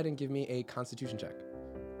go ahead and give me a Constitution check.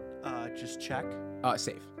 Just check.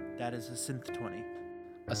 Save. That is a synth 20.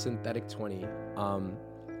 A synthetic 20.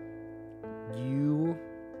 You,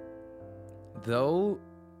 though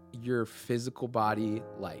your physical body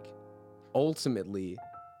ultimately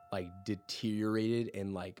deteriorated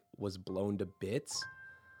and was blown to bits,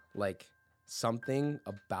 something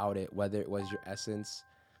about it, whether it was your essence,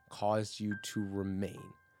 caused you to remain.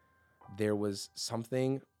 There was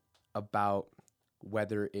something about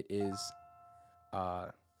whether it is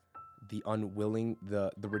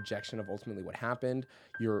the rejection of ultimately what happened,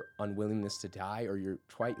 your unwillingness to die, or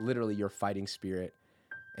your fighting spirit.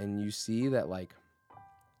 And you see that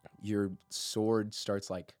your sword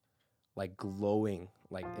starts glowing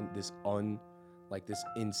in this this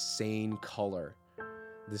insane color.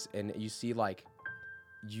 And you see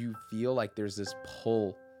you feel like there's this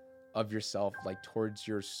pull of yourself towards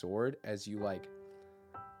your sword as you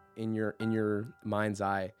in your mind's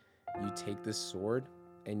eye, you take this sword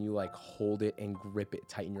and you hold it and grip it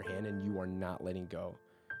tight in your hand, and you are not letting go.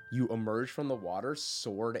 You emerge from the water,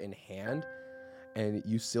 sword in hand, and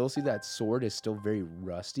you still see that sword is still very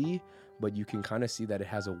rusty, but you can kind of see that it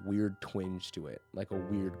has a weird twinge to it, like a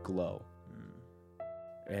weird glow.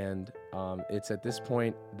 And it's at this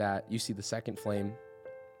point that you see the second flame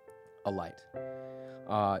alight.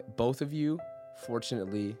 Both of you,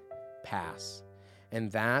 fortunately, pass.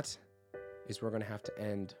 And that is where we're going to have to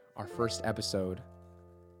end our first episode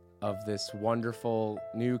of this wonderful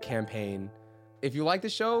new campaign. If you like the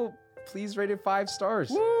show, please rate it 5 stars.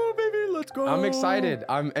 Woo, baby, let's go. I'm excited.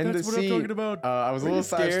 I'm in That's the what I'm seat. talking about. I was a little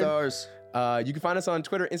 5 scared. stars. You can find us on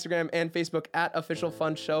Twitter, Instagram, and Facebook at Official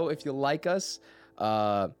Fun Show if you like us.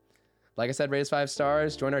 Like I said, rate us 5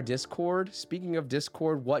 stars. Join our Discord. Speaking of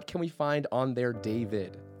Discord, what can we find on there,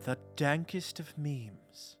 David? The dankest of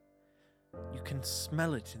memes. You can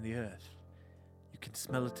smell it in the earth. You can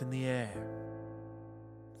smell it in the air.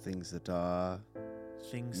 Things that are,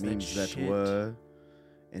 Things memes that shit. were,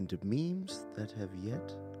 and memes that have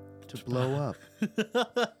yet to blow up.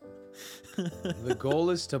 The goal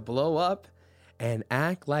is to blow up and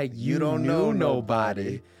act like you don't knew know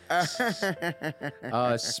nobody.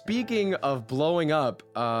 Speaking of blowing up,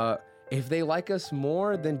 if they like us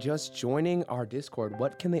more than just joining our Discord,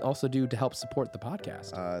 what can they also do to help support the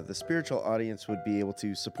podcast? The spiritual audience would be able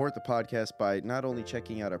to support the podcast by not only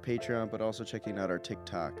checking out our Patreon, but also checking out our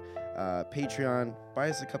TikTok. Patreon, buy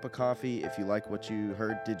us a cup of coffee if you like what you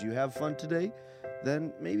heard. Did you have fun today?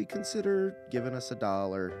 Then maybe consider giving us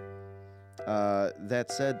 $1.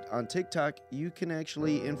 That said, on TikTok, you can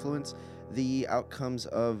actually influence the outcomes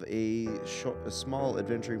of a small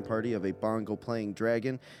adventuring party of a bongo-playing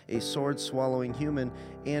dragon, a sword-swallowing human,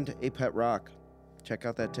 and a pet rock. Check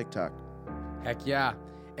out that TikTok. Heck yeah.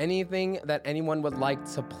 Anything that anyone would like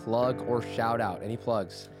to plug or shout out? Any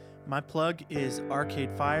plugs? My plug is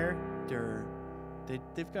Arcade Fire.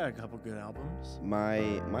 They've got a couple good albums.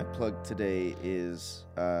 My plug today is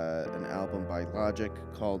an album by Logic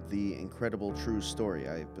called The Incredible True Story.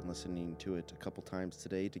 I've been listening to it a couple times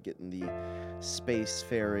today to get in the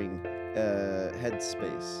spacefaring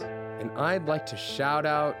headspace. And I'd like to shout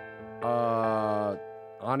out,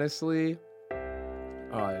 honestly,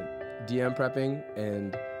 DM prepping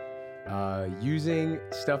and using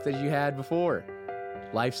stuff that you had before.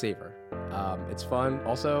 Lifesaver. It's fun.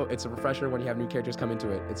 Also, it's a refresher when you have new characters come into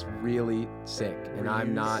it. It's really sick, and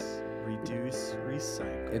I'm not... Reduce,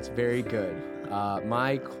 recycle. It's very good.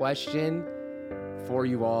 My question for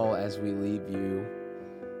you all as we leave you,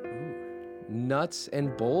 nuts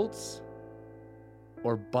and bolts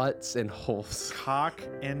or butts and holes? Cock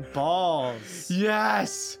and balls.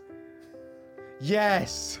 Yes!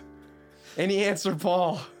 Yes! Any answer,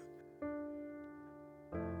 Paul?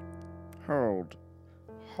 Hold.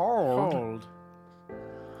 Hold.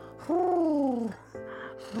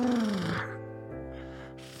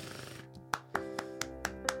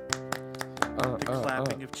 The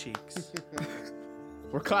clapping of cheeks.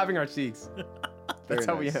 We're clapping our cheeks. That's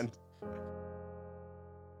how we end.